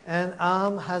 and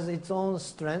ARM has its own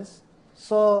strengths.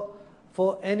 So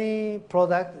for any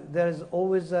product, there is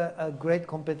always a great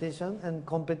competition, and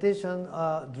competition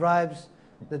drives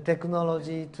the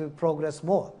technology to progress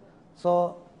more.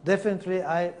 So definitely,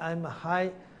 I'm a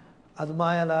high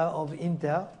admirer of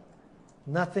Intel.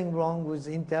 Nothing wrong with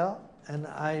Intel, and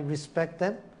I respect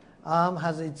them. ARM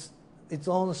has its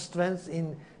own strengths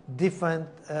in different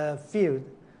field.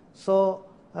 So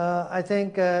I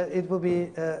think it will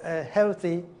be a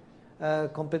healthy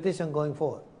competition going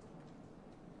forward.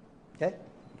 Okay?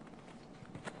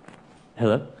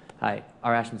 Hello. Hi.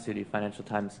 Arash Masudi, Financial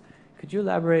Times. Could you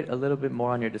elaborate a little bit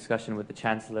more on your discussion with the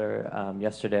Chancellor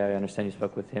yesterday? I understand you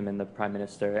spoke with him and the Prime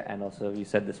Minister, and also you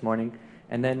said this morning.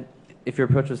 And then, if your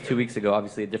approach was 2 weeks ago,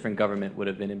 obviously a different government would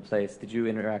have been in place. Did you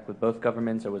interact with both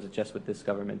governments, or was it just with this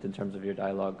government in terms of your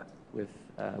dialogue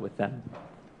with them?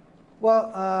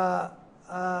 Well,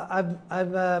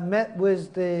 I've met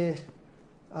with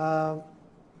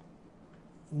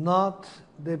not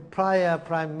the prior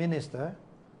Prime Minister.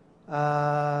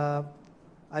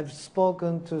 I've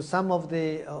spoken to some of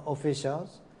the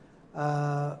officials.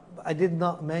 I did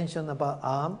not mention about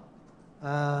ARM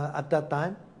at that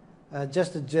time,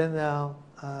 just a general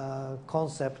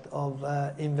concept of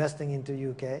investing into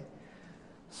UK.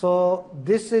 So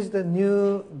this is the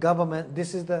new government.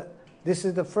 This is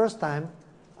the first time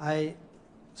I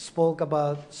spoke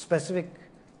about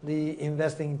specifically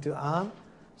investing into ARM.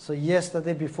 So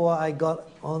yesterday, before I got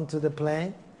onto the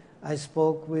plane, I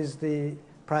spoke with the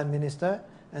Prime Minister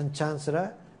and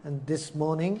Chancellor, and this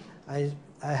morning I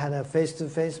had a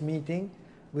face-to-face meeting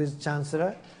with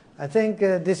Chancellor. I think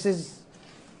this is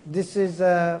this is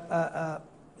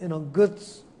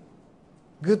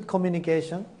good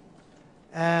communication,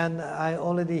 and I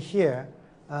already hear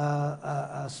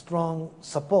a strong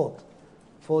support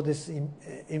for this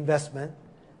investment.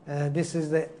 This is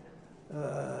the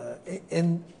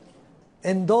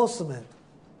endorsement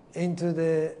into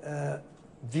the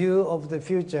view of the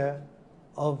future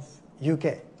of UK.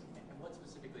 And what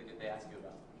specifically did they ask you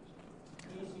about?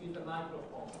 Please use the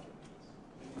microphone.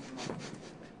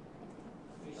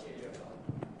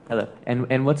 Hello.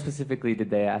 And what specifically did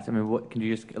they ask? I mean, can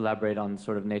you just elaborate on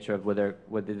sort of nature of whether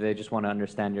they just want to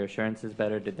understand your assurances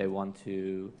better? Did they want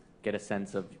to get a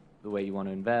sense of the way you want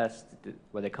to invest?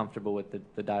 Were they comfortable with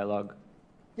the dialogue?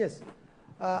 Yes.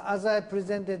 As I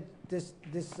presented this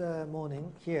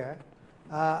morning here,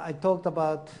 I talked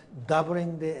about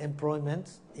doubling the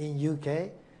employment in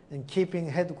UK and keeping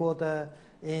headquarters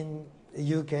in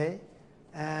UK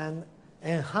and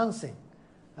enhancing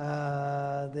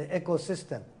the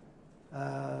ecosystem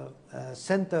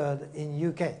centered in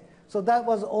UK. So that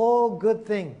was all good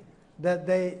thing that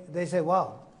they say,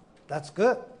 wow, that's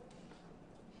good.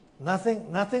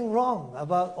 Nothing wrong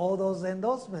about all those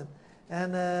endorsements.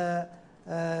 And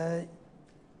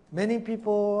many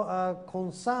people are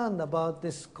concerned about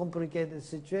this complicated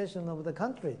situation of the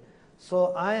country.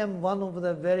 So I am one of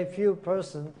the very few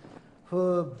persons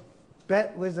who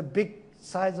bet with a big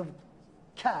size of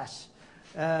cash,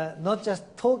 not just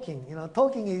talking.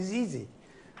 Talking is easy,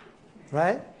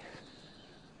 right?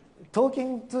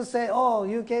 Talking to say, oh,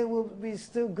 UK will be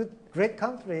still great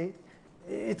country,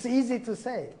 it's easy to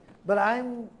say. But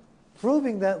I'm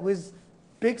proving that with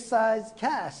big size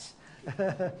cash,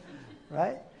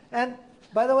 right? And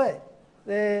by the way,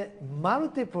 the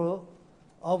multiple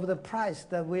of the price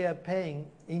that we are paying,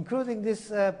 including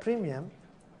this premium,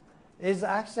 is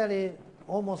actually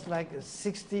almost like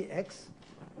 60x,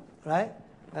 right,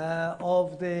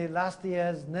 of the last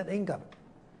year's net income.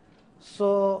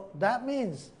 So that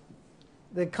means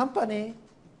the company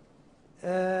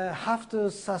have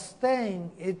to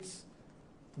sustain its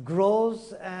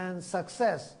growth and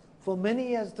success for many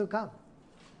years to come.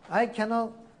 I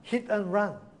cannot hit and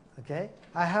run, okay?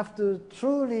 I have to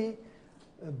truly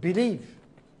believe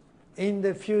in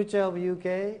the future of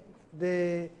UK,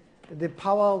 the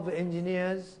power of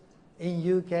engineers in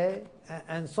UK,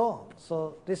 and so on.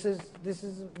 So this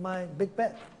is my big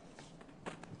bet,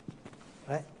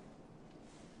 right?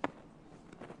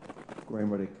 Graham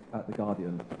Ruddick at The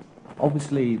Guardian.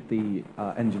 Obviously, the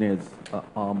engineers at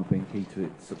ARM have been key to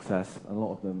its success, and a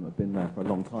lot of them have been there for a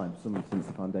long time, some since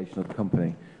the foundation of the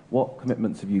company. What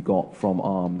commitments have you got from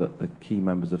ARM that the key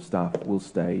members of staff will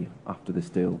stay after this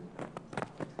deal?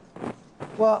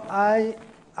 Well, I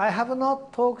have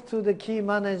not talked to the key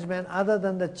management other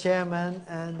than the chairman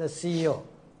and the CEO,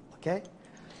 okay?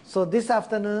 So this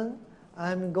afternoon,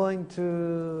 I'm going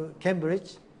to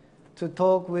Cambridge to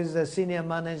talk with the senior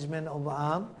management of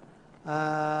ARM.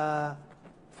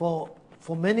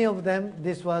 For many of them,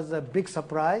 this was a big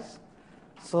surprise.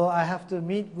 So I have to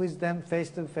meet with them face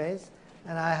to face,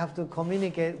 and I have to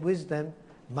communicate with them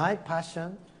my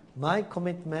passion, my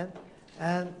commitment,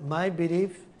 and my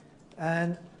belief.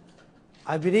 And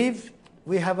I believe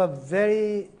we have a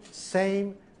very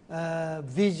same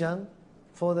vision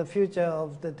for the future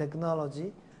of the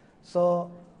technology. So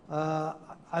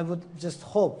I would just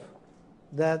hope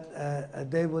that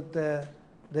they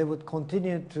would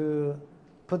continue to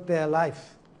put their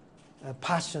life,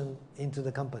 passion into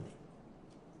the company.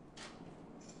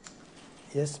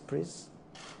 Yes, please.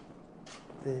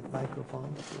 The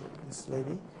microphone to this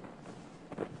lady.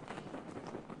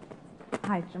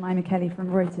 Hi, Jemima Kelly from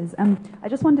Reuters. I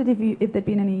just wondered if there'd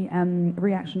been any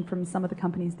reaction from some of the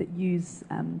companies that use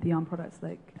the ARM products,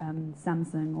 like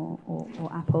Samsung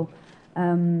or Apple,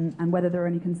 and whether there are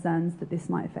any concerns that this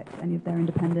might affect any of their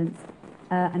independence.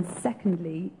 And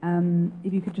secondly,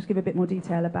 if you could just give a bit more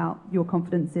detail about your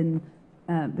confidence in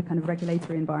the kind of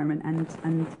regulatory environment,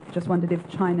 and just wondered if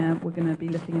China were going to be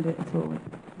looking at it at all, with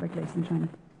regulation in China.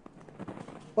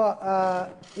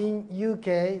 Well, in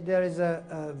UK, there is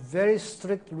a very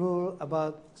strict rule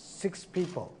about 6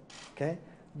 people, okay?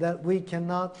 That we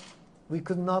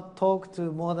could not talk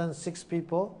to more than 6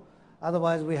 people.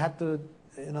 Otherwise, we had to,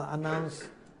 announce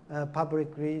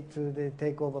publicly to the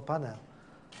takeover panel.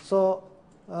 So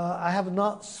I have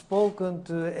not spoken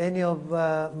to any of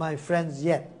my friends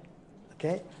yet,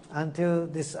 okay, until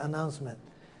this announcement.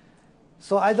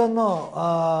 So I don't know.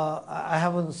 I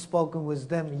haven't spoken with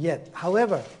them yet.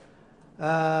 However,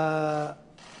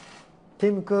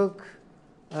 Tim Cook,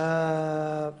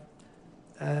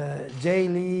 Jay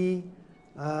Lee,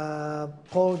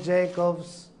 Paul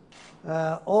Jacobs,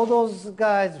 All those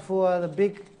guys who are the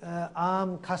big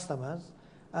ARM customers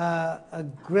are a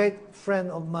great friend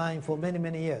of mine for many,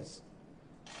 many years.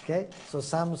 Okay, so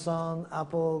Samsung,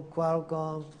 Apple,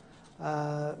 Qualcomm,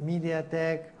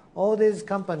 MediaTek, all these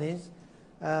companies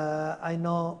I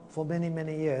know for many,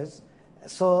 many years.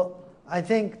 So I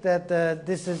think that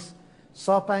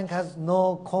SoftBank has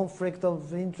no conflict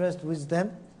of interest with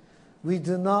them. We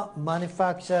do not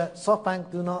manufacture,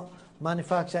 SoftBank do not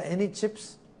manufacture any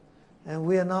chips, and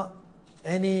we are not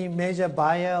any major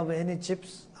buyer of any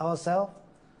chips ourselves.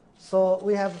 So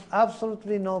we have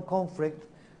absolutely no conflict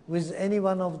with any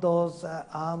one of those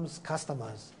ARM's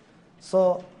customers.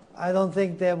 So I don't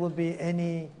think there would be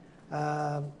any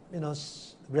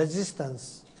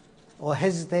resistance or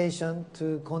hesitation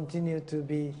to continue to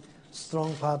be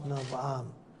strong partner of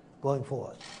ARM going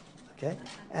forward. Okay?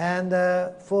 And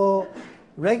for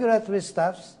regulatory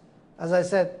stuffs, as I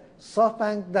said,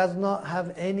 SoftBank does not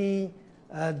have any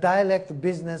direct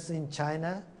business in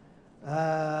China.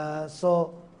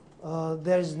 So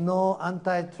there is no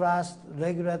antitrust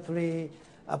regulatory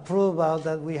approval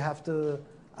that we have to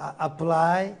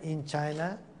apply in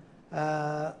China.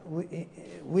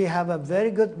 We have a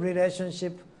very good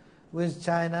relationship with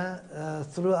China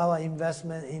through our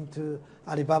investment into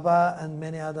Alibaba and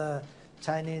many other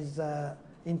Chinese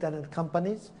internet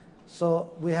companies.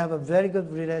 So we have a very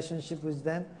good relationship with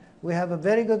them. We have a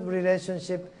very good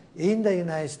relationship in the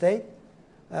United States.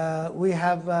 We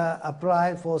have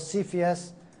applied for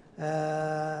CFIUS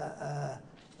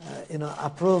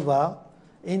approval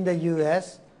in the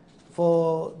U.S.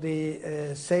 for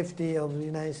the safety of the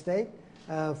United States,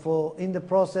 in the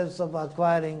process of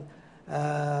acquiring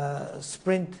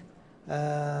Sprint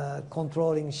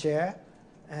controlling share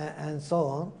and so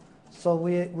on. So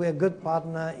we're a good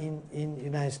partner in the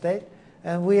United States,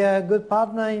 and we are a good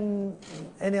partner in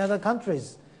any other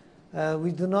countries.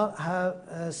 We do not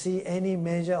see any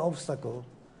major obstacle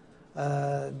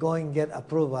going get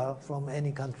approval from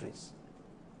any countries.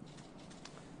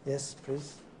 Yes,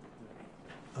 please.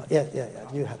 Yeah,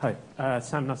 you have. Hi,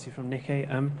 Sam Nutty from Nikkei.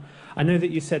 I know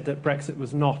that you said that Brexit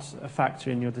was not a factor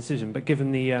in your decision, but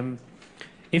given the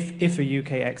if a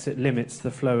UK exit limits the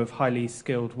flow of highly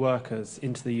skilled workers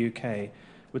into the UK,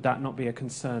 would that not be a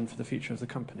concern for the future of the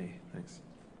company? Thanks.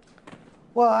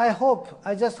 Well, I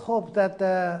just hope that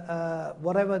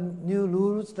whatever new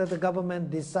rules that the government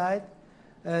decide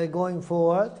going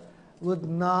forward would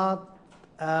not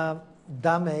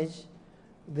damage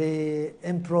the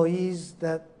employees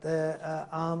that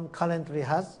ARM currently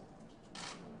has.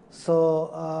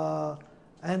 So,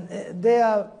 and they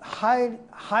are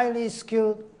highly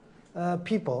skilled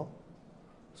people.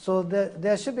 So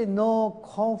there should be no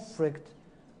conflict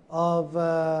of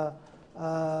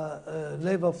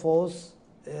labor force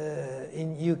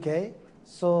in UK.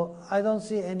 So I don't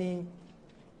see any.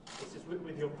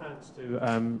 With your plans to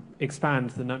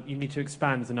expand you need to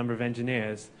expand the number of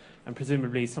engineers, and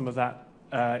presumably some of that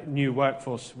new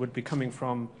workforce would be coming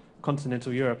from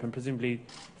continental Europe, and presumably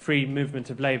free movement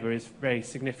of labour is very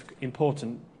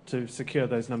important to secure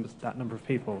that number of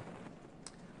people.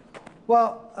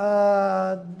 Well,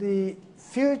 the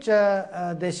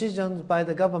future decisions by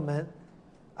the government,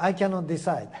 I cannot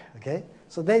decide. Okay,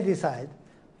 so they decide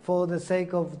for the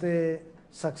sake of the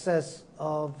success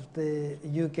of the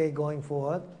UK going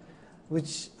forward,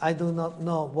 which I do not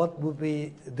know what would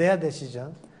be their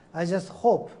decision. I just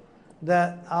hope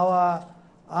that our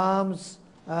ARM's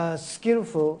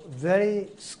very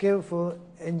skillful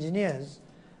engineers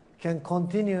can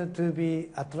continue to be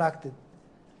attracted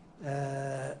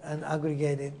and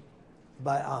aggregated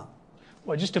by ARM.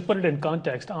 Well, just to put it in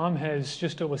context, ARM has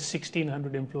just over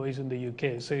 1,600 employees in the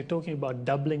UK. So you're talking about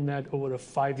doubling that over a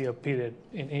 5-year period.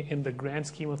 In the grand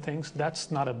scheme of things,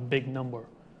 that's not a big number.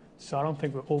 So I don't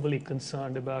think we're overly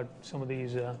concerned about some of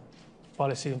these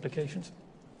policy implications.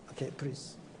 Okay,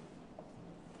 please.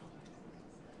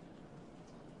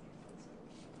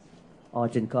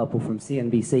 Arjun Karpal from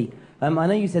CNBC. I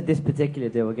know you said this particular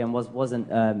deal again wasn't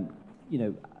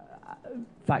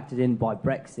factored in by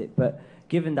Brexit, but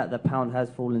given that the pound has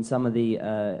fallen, some of the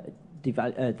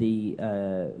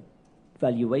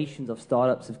valuations of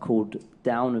startups have cooled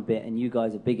down a bit, and you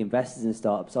guys are big investors in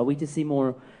startups. Are we to see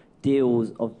more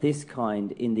deals of this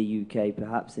kind in the UK,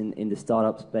 perhaps in the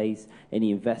startup space,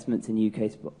 any investments in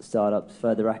UK startups,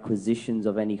 further acquisitions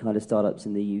of any kind of startups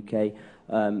in the UK,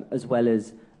 as well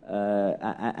as,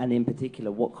 and in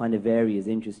particular, what kind of areas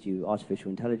interest you? Artificial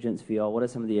intelligence, VR, what are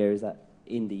some of the areas that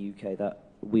in the UK that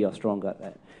we are strong at,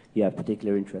 that you have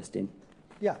particular interest in?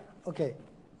 Yeah, okay.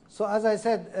 So as I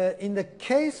said, in the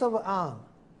case of ARM,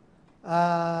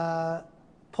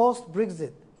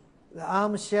 post-Brexit, the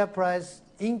ARM share price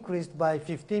increased by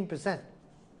 15%,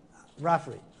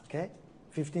 roughly, okay?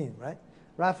 15, right?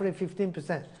 Roughly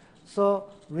 15%. So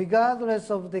regardless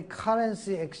of the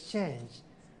currency exchange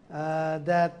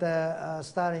that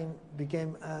starting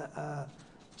became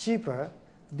cheaper,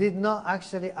 did not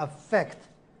actually affect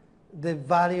the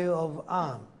value of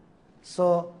ARM.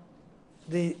 So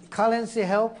the currency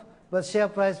helped, but share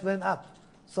price went up.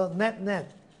 So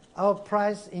net, our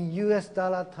price in US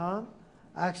dollar term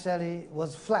actually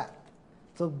was flat.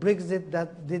 So Brexit,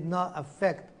 that did not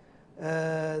affect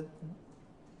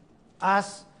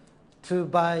us to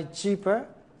buy cheaper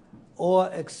or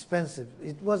expensive.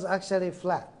 It was actually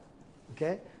flat.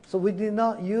 Okay? So we did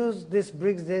not use this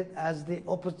Brexit as the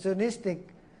opportunistic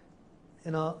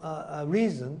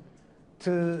reason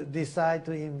to decide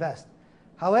to invest.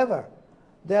 However,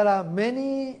 there are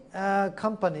many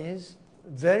companies,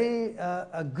 very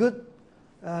good,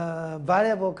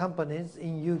 valuable companies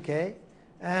in UK,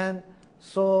 and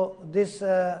so this,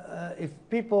 if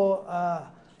people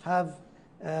have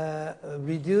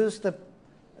reduced the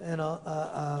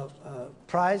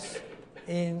price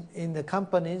in the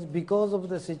companies because of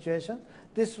the situation,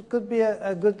 this could be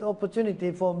a good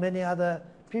opportunity for many other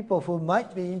people who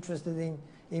might be interested in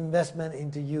investment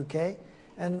into UK,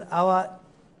 and our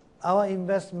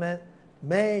investment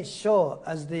may show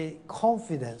as the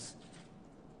confidence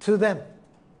to them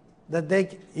that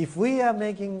they, if we are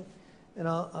making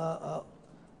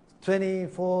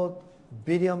 24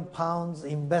 billion pounds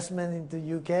investment into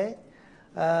UK,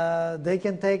 they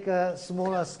can take a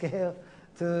smaller scale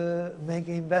to make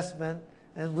investment,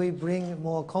 and we bring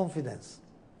more confidence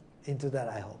into that,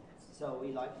 I hope. So are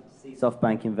we likely to see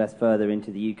SoftBank invest further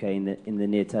into the UK in the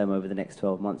near term over the next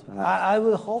 12 months, perhaps? I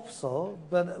will hope so,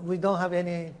 but we don't have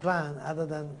any plan other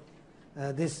than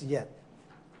this yet.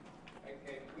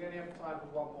 Okay, we only have time for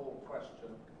one more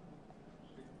question.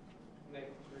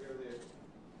 Nick, should we go with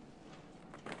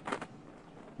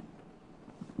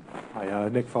you? Hi,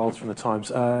 Nick Files from The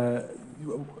Times.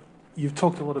 You've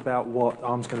talked a lot about what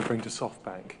ARM's going to bring to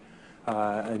SoftBank,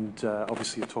 and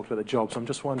obviously you've talked about the jobs. I'm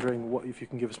just wondering if you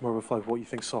can give us more of a flow of what you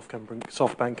think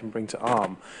SoftBank can bring to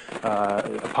ARM,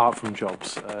 apart from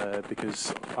jobs,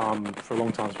 because ARM for a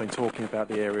long time has been talking about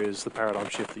the areas, the paradigm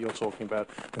shift that you're talking about,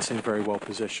 and seems very well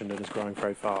positioned and is growing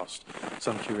very fast.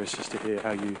 So I'm curious just to hear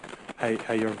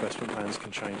how your investment plans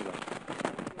can change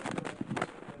that.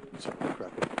 Sorry,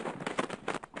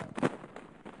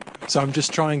 So I'm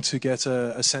just trying to get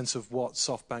a sense of what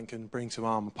SoftBank can bring to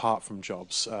ARM apart from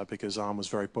jobs, because ARM was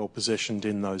very well positioned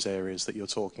in those areas that you're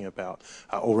talking about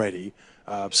already.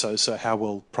 So how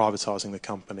will privatizing the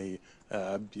company,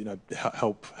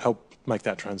 help make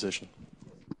that transition?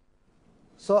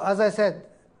 So as I said,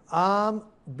 ARM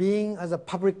being as a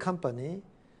public company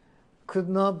could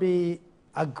not be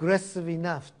aggressive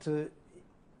enough to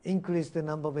increase the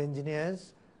number of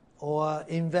engineers or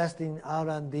invest in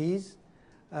R&Ds.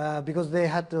 Because they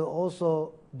had to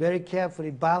also very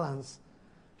carefully balance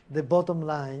the bottom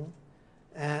line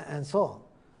and so on.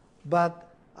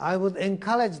 But I would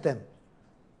encourage them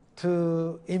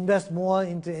to invest more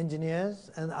into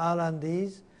engineers and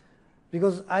R&Ds,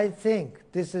 because I think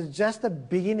this is just the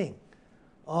beginning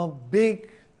of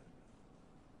big,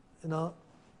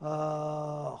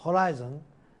 horizon,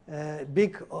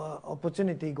 big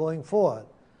opportunity going forward.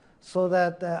 So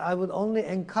that I would only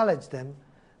encourage them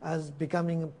as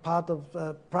becoming part of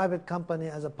a private company,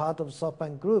 as a part of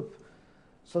SoftBank Group.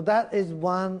 So that is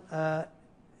one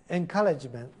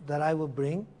encouragement that I will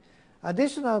bring.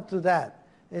 Additional to that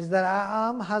is that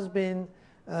ARM has been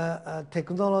a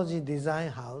technology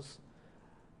design house,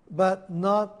 but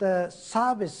not a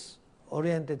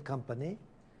service-oriented company.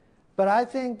 But I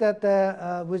think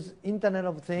that with Internet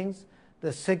of Things,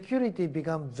 the security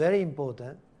becomes very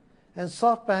important. And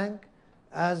SoftBank,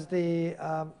 as the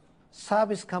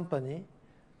service company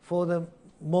for the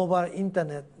mobile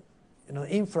internet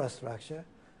infrastructure,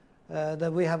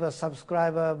 that we have a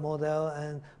subscriber model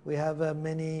and we have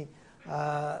many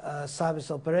service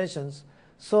operations.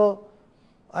 So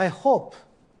I hope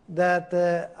that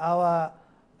our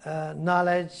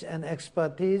knowledge and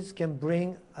expertise can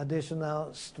bring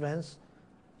additional strengths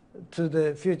to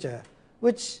the future,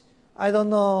 which I don't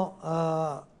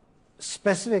know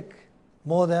specific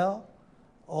model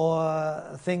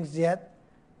or things yet,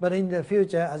 but in the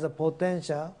future as a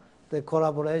potential, the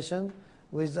collaboration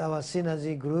with our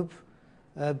synergy group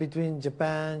between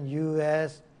Japan,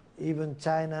 US, even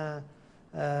China,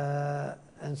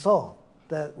 and so on,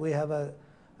 that we have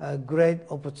a great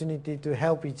opportunity to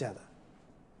help each other.